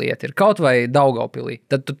lokācijā tā lieta ir kaut vai Daugavpilī,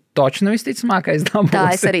 tad tu toči visticamākais dabūsi. Tā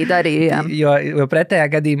es arī darīju, jā. Jo pretējā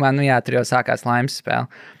gadījumā, tur jau sākās laimes spēle.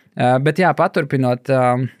 Bet jā, paturpinot,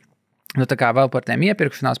 tā kā vēl par tiem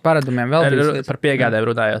iepirkšanās paradumiem, vēl par piegādēm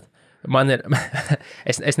runājot. Man ir,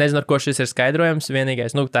 es nezinu, ar ko šis ir skaidrojams,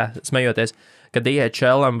 vienīgais, tā smejoties, ka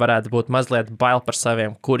DHL-am varētu būt mazliet bail par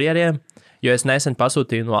saviem kurjeriem, jo es nesen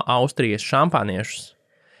pasūtīju no Austrijas šampāniešus,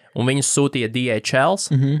 un viņus sūtīja DHLs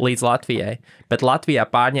līdz Latvijai, bet Latvijā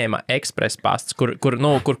pārņēma ekspres pasts, kur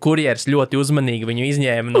kurjeris ļoti uzmanīgi viņu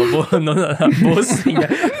izņēma no busiņa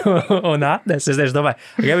un atnesa. Es domāju,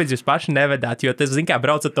 kāpēc jūs paši nevedāt, jo tas, kā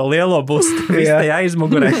brauc ar to lielo bustu, viss tajā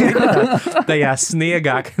aizmugurē, tajā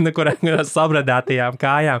sniegā, kurā sabradātajām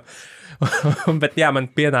kājām. Bet jā, man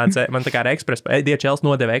tā kā ar ekspres, DHLs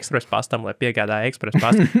nodeva ekspres pastam, lai piegādāja ekspres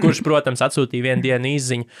pastu, kurš, protams, atsūtīja 1 dienu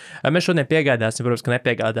izziņu. Mēs šodien piegādāsim, protams, ka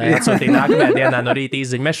nepiegādāja, atsūtīja nākamajā dienā no rīta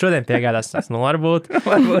izziņu. Mēs šodien piegādāsim, varbūt,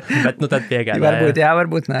 bet tad piegādāja. Varbūt, jā,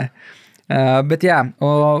 varbūt nē. Bet jā,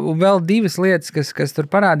 un vēl 2 lietas, kas tur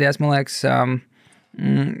parādījās, man liekas,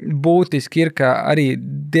 būtiski ir, ka arī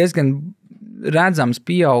diezgan redzams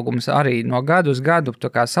pieaugums arī no gadu uz gadu,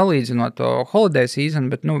 tā kā salīdzinot to holiday season,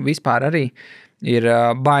 bet vispār arī ir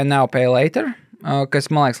buy now, pay later,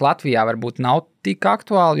 kas, man liekas, Latvijā varbūt nav tik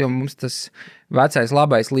aktuāli, jo mums tas vecais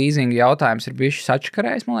labais leasing jautājums ir bijuši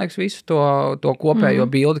sačakarējis, man liekas, visu to kopējo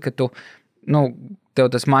bildi, ka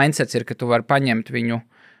tev tas mindsets ir, ka tu vari paņemt viņu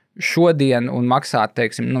šodien un maksāt,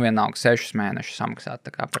 teiksim, vienalga 6 mēnešus samaksāt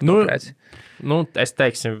tā kā par to preci. Es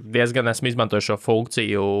teiksim, diezgan esmu izmantojis šo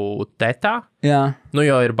funkciju tetā. Jā.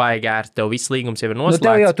 Jo ir baigi ērti, tev viss līgums jau ir noslēgts.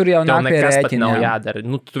 Tev jau tur jau tev nāk pie nekas rēķina. Pat nav jādara.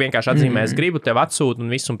 Tu vienkārši atzīmē, es gribu, tev atsūt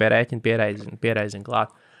un viss un pie rēķina pierēzina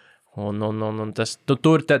klāt. Un tas,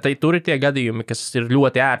 tur ir tie gadījumi, kas ir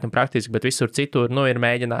ļoti ērti un praktiski, bet visur citur ir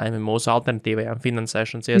mēģinājumi mūsu alternatīvajām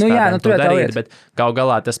finansēšanas iestādēm to darīt, bet gal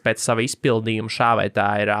galā tas pēc sava izpildījuma šā vai tā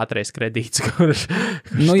ir ātrais kredīts, kurš...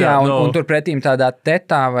 Un tur pretīm tādā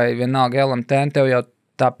tetā vai vienalga LMT, tev jau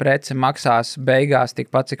tā prece maksās beigās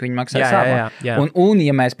tikpat, cik viņi maksā sākumā. Jā. Un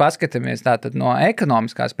ja mēs paskatāmies tātad no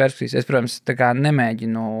ekonomiskās perspektīvas, es, protams, tā kā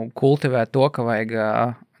nemēģinu kultivēt to, ka vajag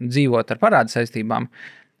dzīvot ar parādu saistībām,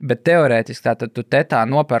 bet teorētiski tātad tu tetā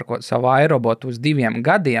nopērkot savu aerobotu uz 2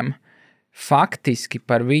 gadiem, faktiski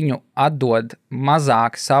par viņu atdod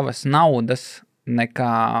mazāk savas naudas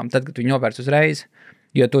nekā tad, kad viņu nopērc uzreiz.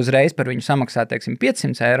 Jo tu uzreiz par viņu samaksā, teiksim,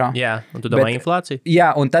 500 eiro. Jā, un tu domā inflāciju? Jā,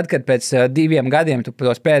 un tad, kad pēc 2 gadiem tu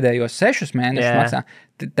tos pēdējos 6 mēnešus maksā,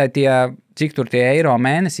 tad cik tur tie eiro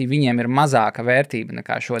mēnesī, viņiem ir mazāka vērtība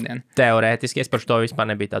nekā šodien. Teorētiski, es par to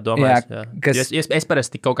vispār nebiju tā domājis. Es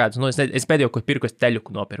parasti kaut kādus, es pēdējo, ko pirku, es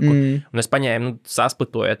teļuku nopirku. Un es paņēmu,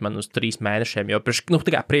 sasplitojot man uz 3 mēnešiem, jo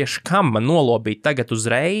priekš kam man nolobīt tagad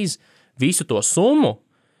uzreiz visu to summu,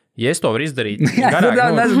 ja es to varu izdarīt garāk,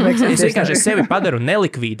 es vienkārši sevi padaru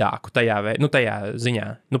nelikvīdāku tajā ziņā.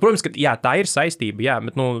 Protams, ka tā ir saistība,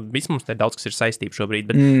 bet viss mums te daudz, kas ir saistība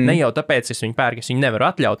šobrīd, bet ne jau tāpēc es viņu pērku, es viņu nevaru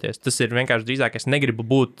atļauties. Tas ir vienkārši drīzāk, es negribu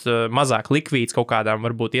būt mazāk likvīds kaut kādām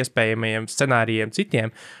varbūt iespējamajiem scenārijiem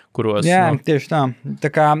citiem, kuros... Jā, tieši tā.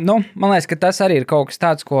 Tā kā, man liekas, ka tas arī ir kaut kas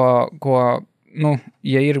tāds, ko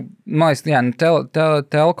ja ir, man liekas,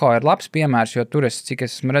 telko ir labs piemērs, jo tur cik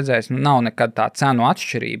es esmu redzējis, nav nekad tā cenu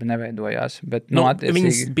atšķirība neveidojās. Bet,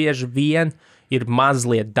 Viņas bieži vien ir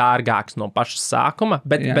mazliet dārgāks no paša sākuma,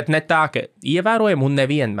 bet ne tā, ka ievērojami un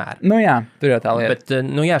nevienmēr. Jā, tur jau tā lieta. Bet,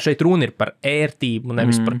 šeit runa ir par ērtību,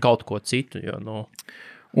 nevis par kaut ko citu, jo,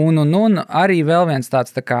 Un arī vēl viens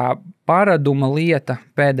tāds tā kā paraduma lieta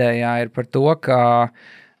pēdējā ir par to, ka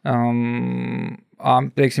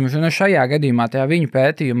teiksim, šajā gadījumā, tajā viņu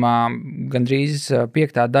pētījumā, gandrīz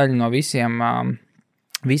 5. daļa no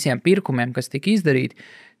visiem pirkumiem, kas tika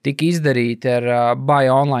izdarīti ar buy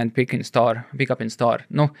online pick up in store.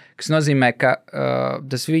 Kas nozīmē, ka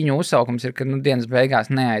tas viņu uzsaukums ir, ka dienas beigās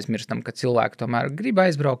neaizmirstam, ka cilvēki tomēr grib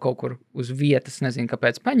aizbraukt kaut kur uz vietas, nezinu,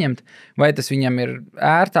 kāpēc paņemt, vai tas viņam ir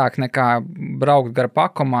ērtāk nekā braukt gar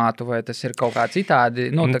pakomātu, vai tas ir kaut kā citādi,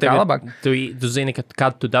 tā kā labāk. Tu zini,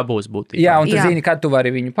 kad tu dabūsi būtībā. Jā, un tu zini, kad tu vari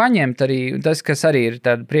viņu paņemt, arī tas, kas arī ir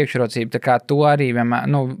tāda priekšrocība, tā kā to arī vienmēr,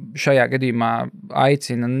 šajā gadījumā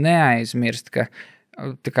aicina neaizmirst, ka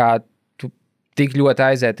tā kā tu tik ļoti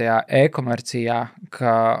aiziet tajā e-komercijā,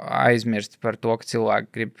 ka aizmirst par to, ka cilvēki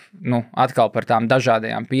grib atkal par tām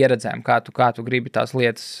dažādajām pieredzēm, kā tu gribi tās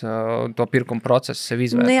lietas, to pirkuma procesu sev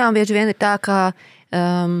izvērst. Jā, bieži vien ir tā, ka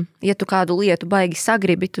ja tu kādu lietu baigi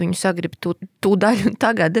sagribi, tu viņu sagribi tūdaļ un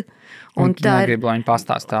tagad. Un tu negribi, lai viņi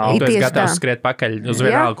pastāstā. Tu esi gatavs skriet pakaļ uz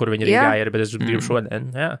vienalga, kur viņi Rīgā ir, bet es gribu šodien.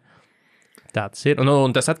 Jā. Tā tas ir.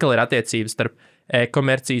 Un tas atkal ir attiecības starp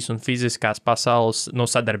e-komercijas un fiziskās pasaules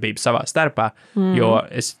sadarbību savā starpā, jo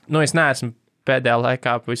es neesmu pēdējā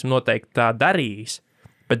laikā pavisam noteikti tā darījis,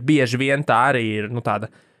 bet bieži vien tā arī ir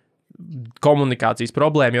tāda komunikācijas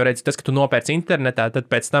problēma, jo redzi, tas, ka tu nopērci internetā,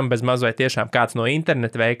 tad pēc tam bez maz vai tiešām kāds no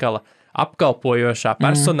interneta veikala apkalpojošā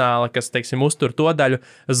personāla, kas, teiksim, uztur to daļu,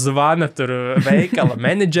 zvana tur veikala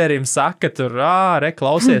menedžerim, saka tur,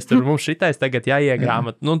 klausies, tur mums šitais tagad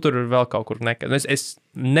jāiegrāmat, tur vēl kaut kur nekad. Es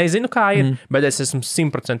nezinu, kā ir, bet es esmu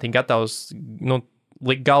 100% gatavs,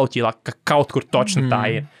 likt gauķīlā, ka kaut kur točni tā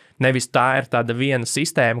ir. Nevis tā ir tāda viena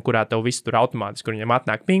sistēma, kurā tev viss tur automātiski, kur viņam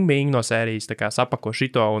atnāk ping-bing no sērijas, tā kā sapako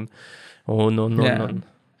šito un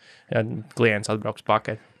klients atbrauks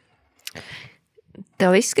pakaļ.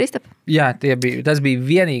 Tev viss, Kristap? Jā, tas bija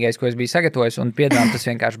vienīgais, ko es biju sagatavojis, un piedāvājums tas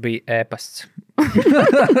vienkārši bija e-pasts.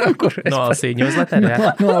 Nolasīja newsletter, jā.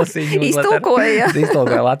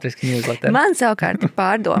 Iztulkoja latviski newsletter. Man savukārt ir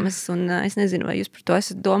pārdomas, un es nezinu, vai jūs par to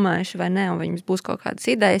esat domājuši vai ne, un vai jums būs kaut kādas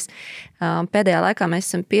idejas. Pēdējā laikā mēs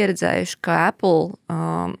esam pieredzējuši, ka Apple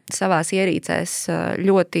savās ierīcēs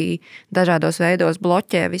ļoti dažādos veidos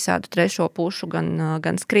bloķē visādu trešo pušu,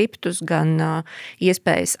 gan skriptus, gan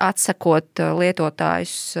iespējas atsekot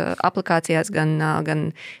lietotājus aplikācijās, gan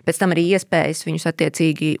pēc tam arī iespējas viņus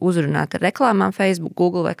attiecīgi uzrunāt ar reklāmām Facebook,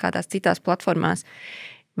 Google vai kādās citās platformās.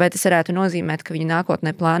 Vai tas varētu nozīmēt, ka viņi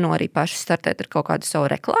nākotnē plāno arī paši startēt ar kaut kādu savu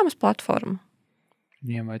reklāmas platformu?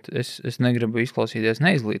 Jā, vai es negribu izklausīties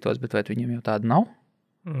neizglītos, bet vai viņiem jau tāda nav?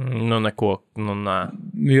 Neko, nē.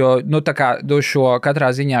 Jo, tā kā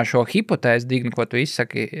katrā ziņā šo hipotēzi, Digni, ko tu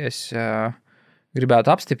izsaki, es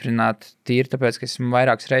gribētu apstiprināt tīri, tāpēc, ka esmu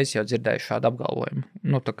vairākas reizes jau dzirdējis šādu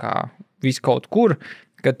apgalvojumu. Tā kā viss kaut kur,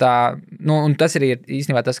 ka tā, un tas arī ir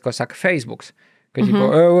īstenībā tas, ko saka Facebooks, ka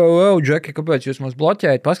Džeki, kāpēc jūs mūs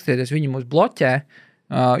bloķējat, paskatieties, viņi mūs bloķē,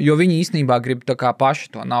 jo viņi īstenībā grib tā kā paši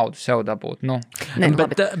to naudu sev dabūt.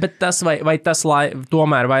 Bet tas vai tas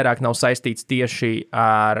tomēr vairāk nav saistīts tieši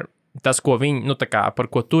ar tas, ko viņi, tā kā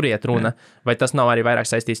par ko tur iet runa, vai tas nav arī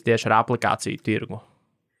vairāk saistīts tieši ar aplikāciju tirgu?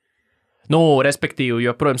 Respektīvi,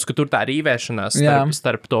 jo, protams, ka tur tā rīvēšanās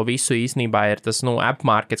starp to visu īstenībā ir tas, app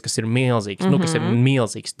markets, kas ir milzīgs, kas ir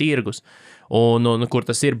milzīgs tirgus, un kur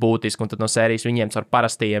tas ir būtiski, un tad no sērijas viņiem caur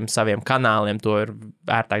parastajiem saviem kanāliem to ir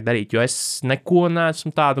ērtāk darīt, jo es neko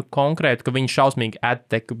neesmu tādu konkrētu, ka viņi šausmīgi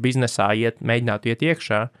adtech biznesā mēģinātu iet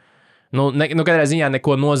iekšā. Katrā ziņā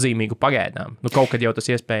neko nozīmīgu pagaidām. Kaut kad jau tas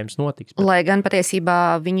iespējams notiks. Bet... Lai gan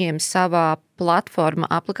patiesībā viņiem savā platforma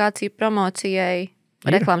aplikāciju promocijai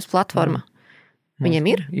reklāmas platforma. Viņiem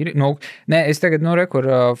ir? Nē, es tagad, kur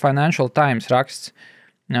Financial Times raksts.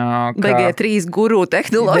 BG3 guru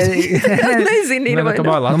tehnoloģija. Nezinu, vai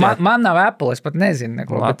man nav Apple, es pat nezinu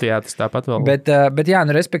neko. Latvijā tas tāpat vēl. Bet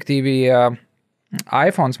respektīvi,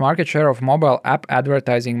 iPhone's market share of mobile app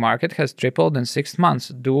advertising market has tripled in 6 months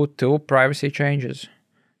due to privacy changes.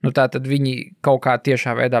 Tātad viņi kaut kā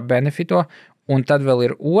tiešā veidā benefito. Un tad vēl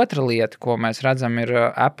ir otra lieta, ko mēs redzam, ir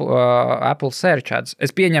Apple Search Ads.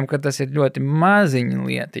 Es pieņemu, ka tas ir ļoti maziņa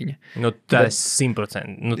lietiņa. Tas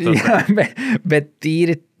 100%. Jā, bet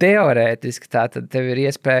tīri teorētiski tātad tev ir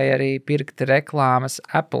iespēja arī pirkt reklāmas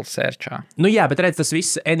Apple Searchā. Jā, bet redz, tas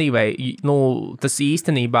viss anyway, tas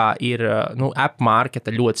īstenībā ir, app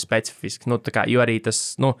marketa ļoti specifiski, jo arī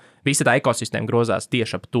tas, visa tā ekosistēma grozās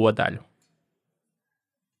tieši ap to daļu.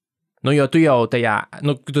 Jo tu jau tajā,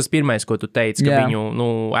 tas pirmais, ko tu teici, ka viņu,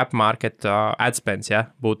 app market adspends,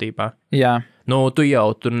 būtībā. Jā. Tu jau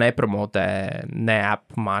tur nepromotē ne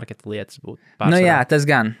app market lietas būt pārsvarā.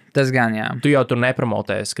 Tas gan, jā. Tu jau tur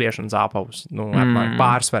nepromotē skriešanas āpavus,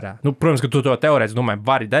 pārsvarā. Protams, ka tu to teorētiski, domāju,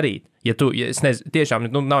 vari darīt. Es nezinu, tiešām,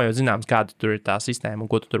 nav jau zināms, kāda tur ir tā sistēma un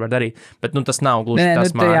ko tu tur vari darīt, bet, tas nav gluži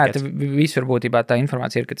tas markets. Visur būtībā tā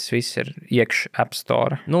informācija ir, ka tas viss ir iekš App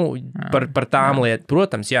Store. Par tām lietām,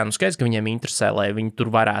 protams, skaidrs, ka viņiem interesē, lai viņi tur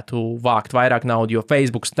varētu vākt vairāk naudu, jo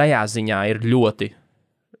Facebooks tajā ziņā ir ļoti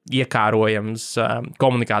iekārojams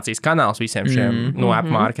komunikācijas kanāls visiem šiem app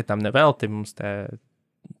marketam nevelti. Mums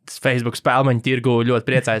Facebook spēlmeņu tirgu ļoti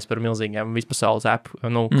priecājas par milzīgiem vispasaules app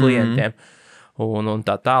klientiem un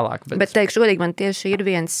tā tālāk. Bet teikšu godīgi, man tieši ir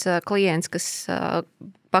viens klients,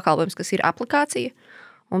 pakalpojums, kas ir aplikācija,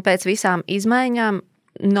 un pēc visām izmaiņām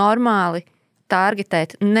normāli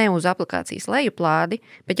targetēt ne uz aplikācijas lejuplādi,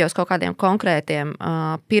 bet jau uz kaut kādiem konkrētiem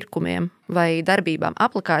pirkumiem vai darbībām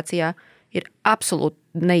aplikācijā ir absolūti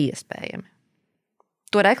neiespējami.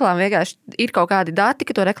 To reklāmu vienkārši ir kaut kādi dati,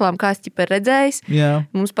 ka to reklāmu kāds ķip ir redzējis. Jā.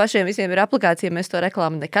 Mums pašiem visiem ir aplikācija, mēs to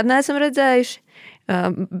reklāmu nekad neesam redzējuši.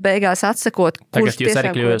 Beigās atsakot, kurš tiešām... Tagad jūs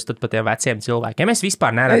arī kļūstat par tiem veciem cilvēkiem. Es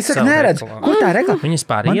vispār neredzu savu reklāmu. Ko tā reklāma? Viņi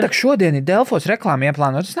vispār ir. Man tak šodien ir Delfos reklāma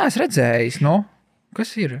ieplānot. Es neesmu redzējis,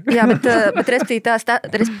 Kas ir? Jā, bet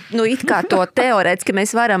it kā to teorētiski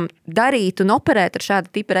mēs varam darīt un operēt ar šādu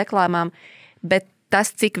tipu reklāmām, bet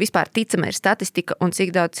tas, cik vispār ticama ir statistika un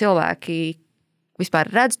cik daudz cilvēki vispār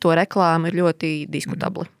redz to reklāmu, ir ļoti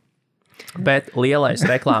diskutabli. Bet lielais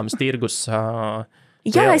reklāmas tirgus...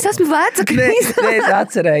 Jā, es esmu veca. Es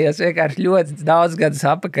atcerējos, vienkārši ļoti daudz gadus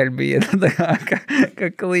apakaļ bija, ka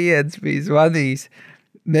klients bija zvanījis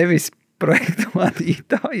nevis projektu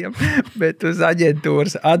vadītājiem, bet uz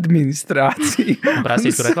aģentūras administrāciju.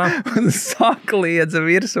 Prasīs tur reklāmu? Un sakliedza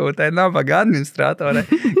virsū tai nabaga administratorai,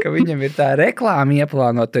 ka viņam ir tā reklāma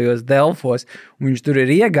ieplānotajos Delfos, un viņš tur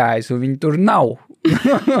ir iegājis, un viņi tur nav.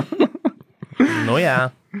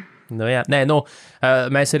 Jā. Nē,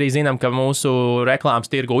 mēs arī zinām, ka mūsu reklāmas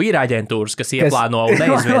tirgu ir aģentūras, kas ieplāno un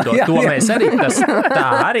neizvieto. To mēs arī, tā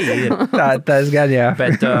arī ir. Tas gan, jā.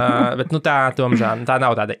 Bet tā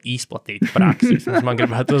nav tāda izplatīta praksis. Man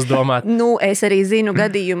gribētu uzdomāt. Es arī zinu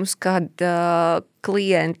gadījumus, kad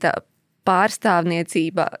klienta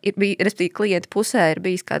pārstāvniecība, respektīvi klienta pusē ir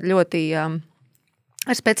bijis kāda ļoti...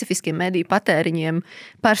 ar specifiskiem mediju patēriņiem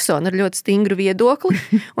persona ar ļoti stingru viedokli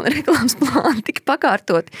un reklāmas plāni tika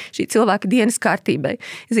pakārtot šī cilvēka dienas kārtībai.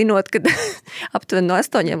 Zinot, ka aptuveni no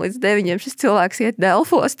 8 līdz 9 šis cilvēks iet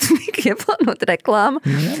Delfos, tika ieplānot reklāma,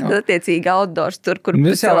 tad attiecīgi outdoors tur, kur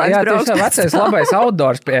cilvēks brauks. Jā, vecais labais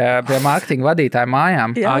outdoors pie mārketinga vadītāja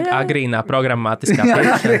mājām. Agrīnā programmātiskā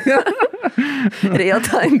priekšā. Real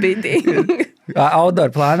time bidding.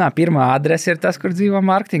 Outdoor plānā pirmā adrese ir tas, kur dzīvo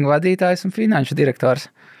mārketinga vadītājs un finanšu direktors.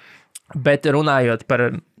 Bet runājot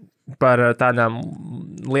par tādām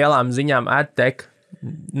lielām ziņām AdTech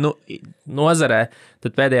nozarē,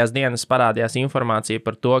 tad pēdējās dienas parādījās informācija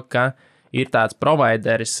par to, ka ir tāds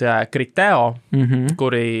provideris Criteo,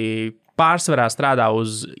 kuri pārsvarā strādā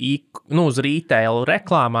uz retail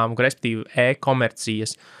reklāmām, respektīvi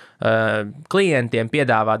e-komercijas klientiem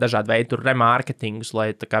piedāvā dažādu veidu remarketingus,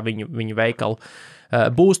 lai tā kā viņu veikalu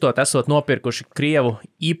būstot, esot nopirkuši Krievu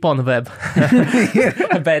IPONWeb,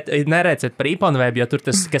 bet neredzēt par IPONWeb, jo tur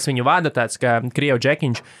tas, kas viņu vada tāds, ka Krievu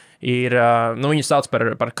džekiņš ir, viņu sauc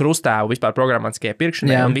par krustēvu vispār programmatiskajai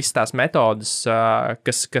pirkšanai, un visas tās metodas,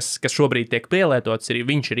 kas šobrīd tiek pielietotas,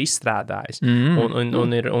 viņš ir izstrādājis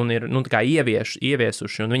un ir tā kā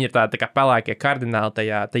ieviesuši, un viņi ir tā kā pelēkie kardināli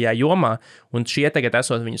tajā jomā, un šie tagad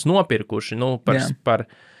esot viņus nopirkuši, par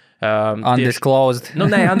Undisclosed.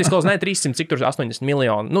 Undisclosed, 300, cik tur 80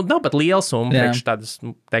 miljoni. Nav pat liela summa priekš tādas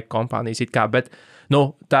tech kompānijas it kā, bet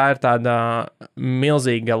tā ir tāda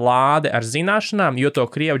milzīga lāde ar zināšanām, jo to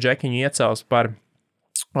Krievu džekiņu iecels par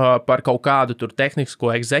kaut kādu tur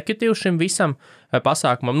tehnisko executīvu šim visam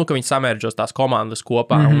pasākumam, ka viņi samērdžos tās komandas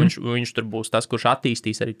kopā, un viņš tur būs tas, kurš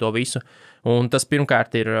attīstīs arī to visu. Un tas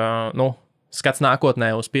pirmkārt ir, skats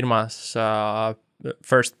nākotnē uz pirmās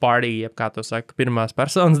first party, jeb kā to saka, pirmās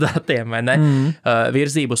personas datiem, vai ne?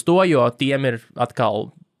 Virzību uz to, jo tiem ir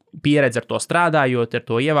atkal pieredze ar to strādājot, ar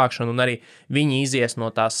to ievākšanu, un arī viņi izies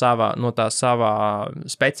no tā sava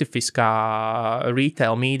specifiskā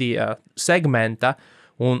retail media segmenta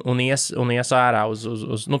un ies ārā uz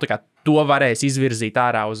tā kā to varēs izvirzīt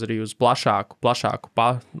ārā arī uz plašāku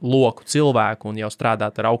loku cilvēku un jau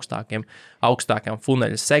strādāt ar augstākiem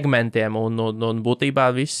funeļa segmentiem un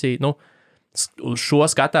būtībā visi, uz šo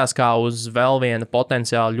skatās kā uz vēl viena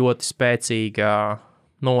potenciāli ļoti spēcīga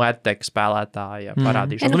AdTech spēlētāja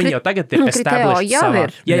parādīšana. Viņi jau tagad ir established savā.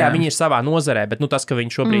 Jā, viņi ir savā nozarē, bet tas, ka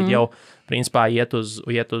viņi šobrīd jau principā iet uz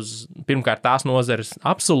pirmkārt tās nozares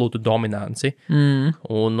absolūtu dominanci.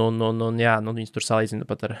 Viņas tur salīdzina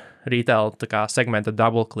pat ar retail tā kā segmenta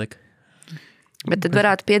double click. Bet tad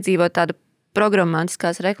varētu piedzīvot tādu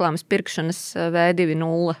programmatiskās reklāmas pirkšanas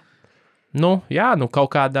V2.0.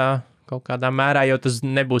 Kaut kādā mērā, jo tas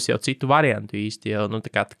nebūs jau citu variantu īsti, jo,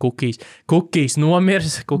 tā kā cookies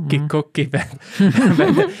nomirs,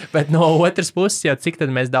 bet no otras puses jau cik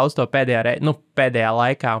tad mēs daudz to pēdējā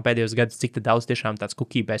laikā un pēdējos gadus, cik tad daudz tiešām tāds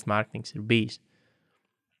cookie-based marketings ir bijis.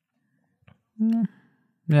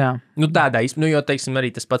 Jā. Tādā īsti, jo, teiksim,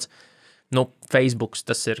 arī tas pats, Facebooks,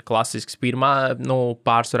 tas ir klasisks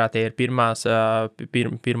pārsvarā tie ir pirmā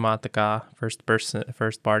tā kā first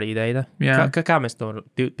party data. Kā mēs to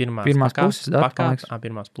pirmās puses data?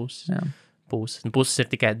 Pirmās puses. Jā. Puses ir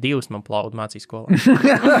tikai 2, man plaudu mācīja skolā.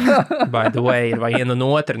 By the way, vai viena un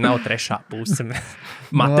otra nav trešā puse.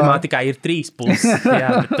 Matemātikā ir 3 puses.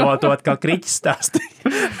 Jā, to atkal kriķis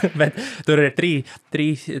stāstīja. Bet tur ir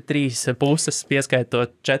 3 puses,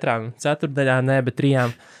 pieskaitot 4 ceturdaļām, bet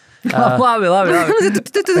 3. Labi.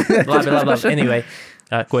 Anyway,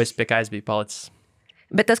 pie kā es biju palicis.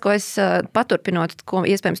 Bet tas, ko es paturpinot, ko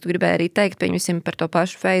iespējams tu gribēji arī teikt, pieņemsim par to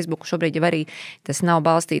pašu Facebook, šobrīd jau arī tas nav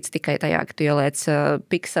balstīts tikai tajā, ka tu ieliec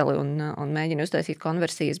pikseli un mēģini uztaisīt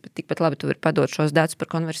konversijas, bet tikpat labi tu vari padot šos datus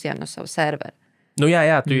par konversijām no sava servera.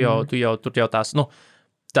 Jā, tu jau tās,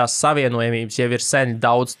 tās savienojumības jau ir sen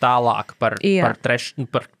daudz tālāk par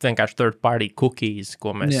vienkārši third party cookies,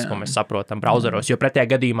 ko mēs saprotam browseros, jo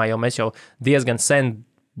pretējā gadījumā jau mēs jau diezgan sen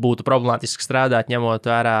būtu problemātiski strādāt, ņemot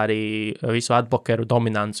vērā arī visu adblokeru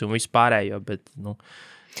dominanci un visu pārējo, bet,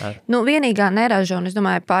 vienīgā neraža, un es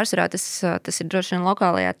domāju, pārsvarā tas ir droši vien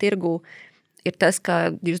lokālajā tirgū, ir tas,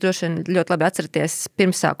 ka jūs droši vien ļoti labi atceraties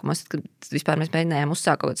pirmsākumos, kad vispār mēs mēģinājām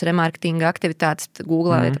uzsākt kaut kādas remarketinga aktivitātes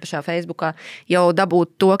Googlā vai pašā Facebookā, jau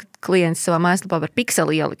dabūt to, ka klients savā mājaslapā var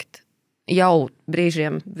pikseli ielikt. Jau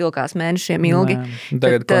brīžiem vilkās mēnešiem ilgi.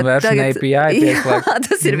 Tagad conversion API pieslēgt.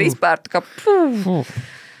 Tas ir vispār tā kā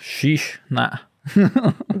nē.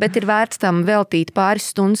 Bet ir vērts tam veltīt pāris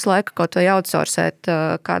stundas laika, kaut vai outsourcēt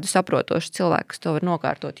kādu saprotošu cilvēku, kas to var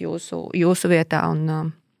nokārtot jūsu vietā,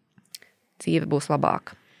 un dzīve būs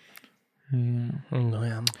labāka.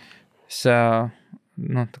 Jā. Es,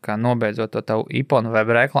 tā kā nobeidzot to tavu IPONWeb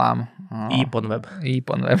reklāmu, Iponweb.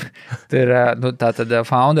 Tur tātad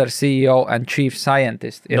founder, CEO and chief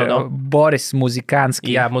scientist ir Boris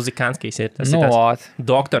Muzikanski. Jā, Muzikanskis ir. Tas ir tas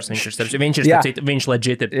doktors. Viņš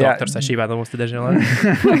legit ir doktors ar šīm mums te dažiem.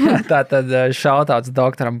 Tātad šautauts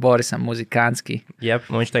doktoram Borisam Muzikanski. Jā,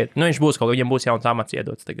 viņš būs kaut, viņam būs jauns amats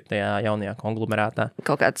iedots tagad tajā jaunajā konglomerātā.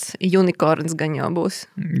 Kaut kāds unikorns gan jau būs.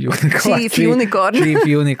 Chief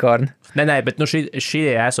unicorn. Nē, bet šī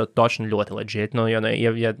esot točni ļoti legit. Ja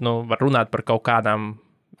var runāt par kaut kādām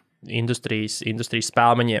industrijas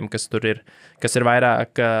spēlmeņiem, kas tur ir, kas ir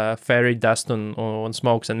vairāk fairy dust un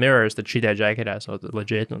smokes and mirrors, tad šitie džeki ir esot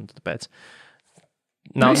legit, un tāpēc...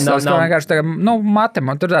 Nav vienkārši tagad,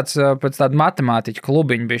 tur pēc tāda matemātiķa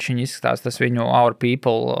klubiņa bija viņi izskatās, tas viņu Our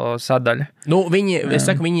People sadaļa. Es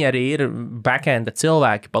saku, viņi arī ir backenda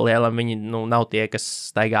cilvēki palielam, viņi nav tie, kas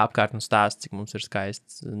staigā apkārt un stāst, cik mums ir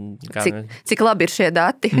skaists. Cik labi ir šie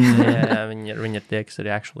dati. Jā, viņi ir tie, kas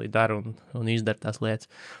arī actually dara un izdara tās lietas.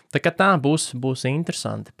 Tā kā tā būs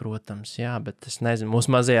interesanti, protams, jā, bet es nezinu,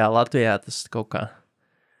 mūsu mazajā Latvijā tas kaut kā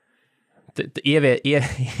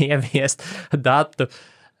ieviest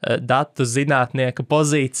datu zinātnieku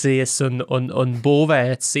pozīcijas un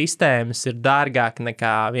būvēt sistēmas ir dārgāk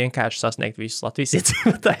nekā vienkārši sasniegt visus Latvijas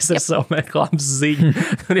iedzīvotājus ar savu meklāms ziņu.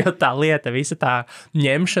 Jo tā lieta, visa tā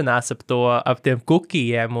ņemšanās ap tiem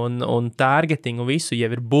kukijiem un targetingu visu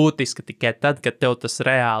jau ir būtiska tikai tad, kad tev tas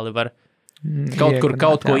reāli var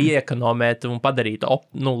kaut ko iekonomēt un padarīt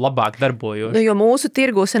labāk darbojoši. Jo mūsu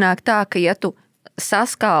tirgu sanāk tā, ka ja tu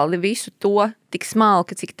saskaldi visu to tik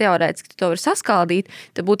smalki, cik teorētiski tu to var saskaldīt,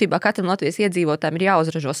 tad būtībā katram Latvijas iedzīvotājiem ir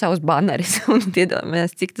jāuzražo savus baneris un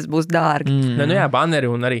iedomājamies, cik tas būs dārgi. Jā, baneri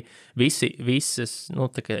un arī visas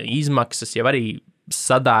izmaksas jau arī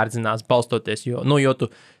sadārdzinās balstoties, jo tu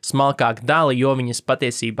smalkāk dali, jo viņas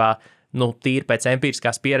patiesībā tīri pēc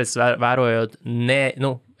empiriskās pieredzes vērojot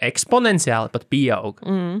eksponenciāli pat pieaug.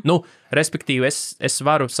 Respektīvi, es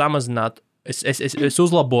varu samazināt, es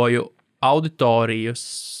uzlaboju auditorijas,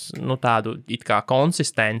 tādu it kā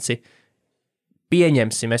konsistenci,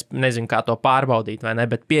 pieņemsim, es nezinu, kā to pārbaudīt, vai ne,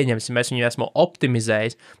 bet pieņemsim, es viņu esmu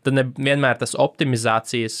optimizējis, tad vienmēr tas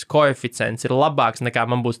optimizācijas koeficients ir labāks nekā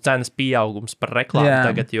man būs cenas pieaugums par reklāmu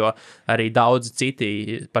tagad, jo arī daudzi citi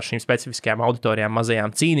par šīm specifiskajām auditorijām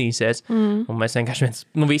mazajām cīnīsies, un mēs vienkārši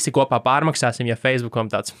visi kopā pārmaksāsim, ja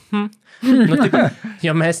Facebookam tāds,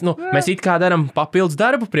 jo mēs it kā daram papildus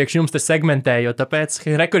darbu priekš jums te segmentējot, tāpēc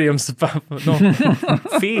rekur jums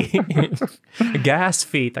gas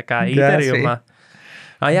fee, tā kā Ethereumā.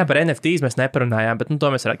 Jā, par NFTs mēs neparunājām, bet to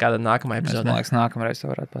mēs varētu kādā nākamajā epizodē. Man liekas, nākamreiz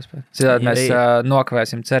to varētu paspēt. Citādi mēs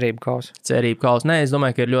nokavēsim cerību kausu. Nē, es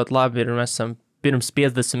domāju, ka ir ļoti labi, mēs esam pirms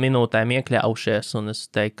 50 minūtēm iekļaušies, un es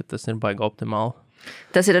teiktu, ka tas ir baigi optimāli.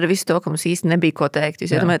 Tas ir ar visu to, ka mums īsti nebija ko teikt.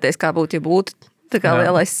 Jūs iedomājaties, kā būtu, ja būtu tā kā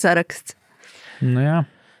lielais saraksts. Jā.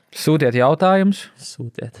 Sūtiet jautājumus.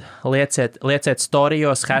 Lieciet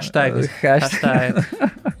storijos, hashtag.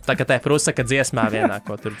 Tā kā tā Prusaka dziesmā vienā,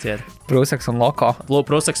 ko tur dzied. Prusaks un Loko.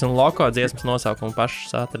 Prusaks un Loko dziesmas nosaukumu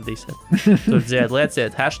pašas atradīsiet. Tur dzied,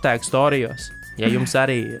 lieciet hashtag storijos, ja jums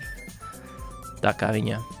arī ir tā kā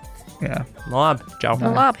viņām. Jā. Labi, čau.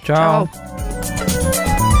 Labi, čau.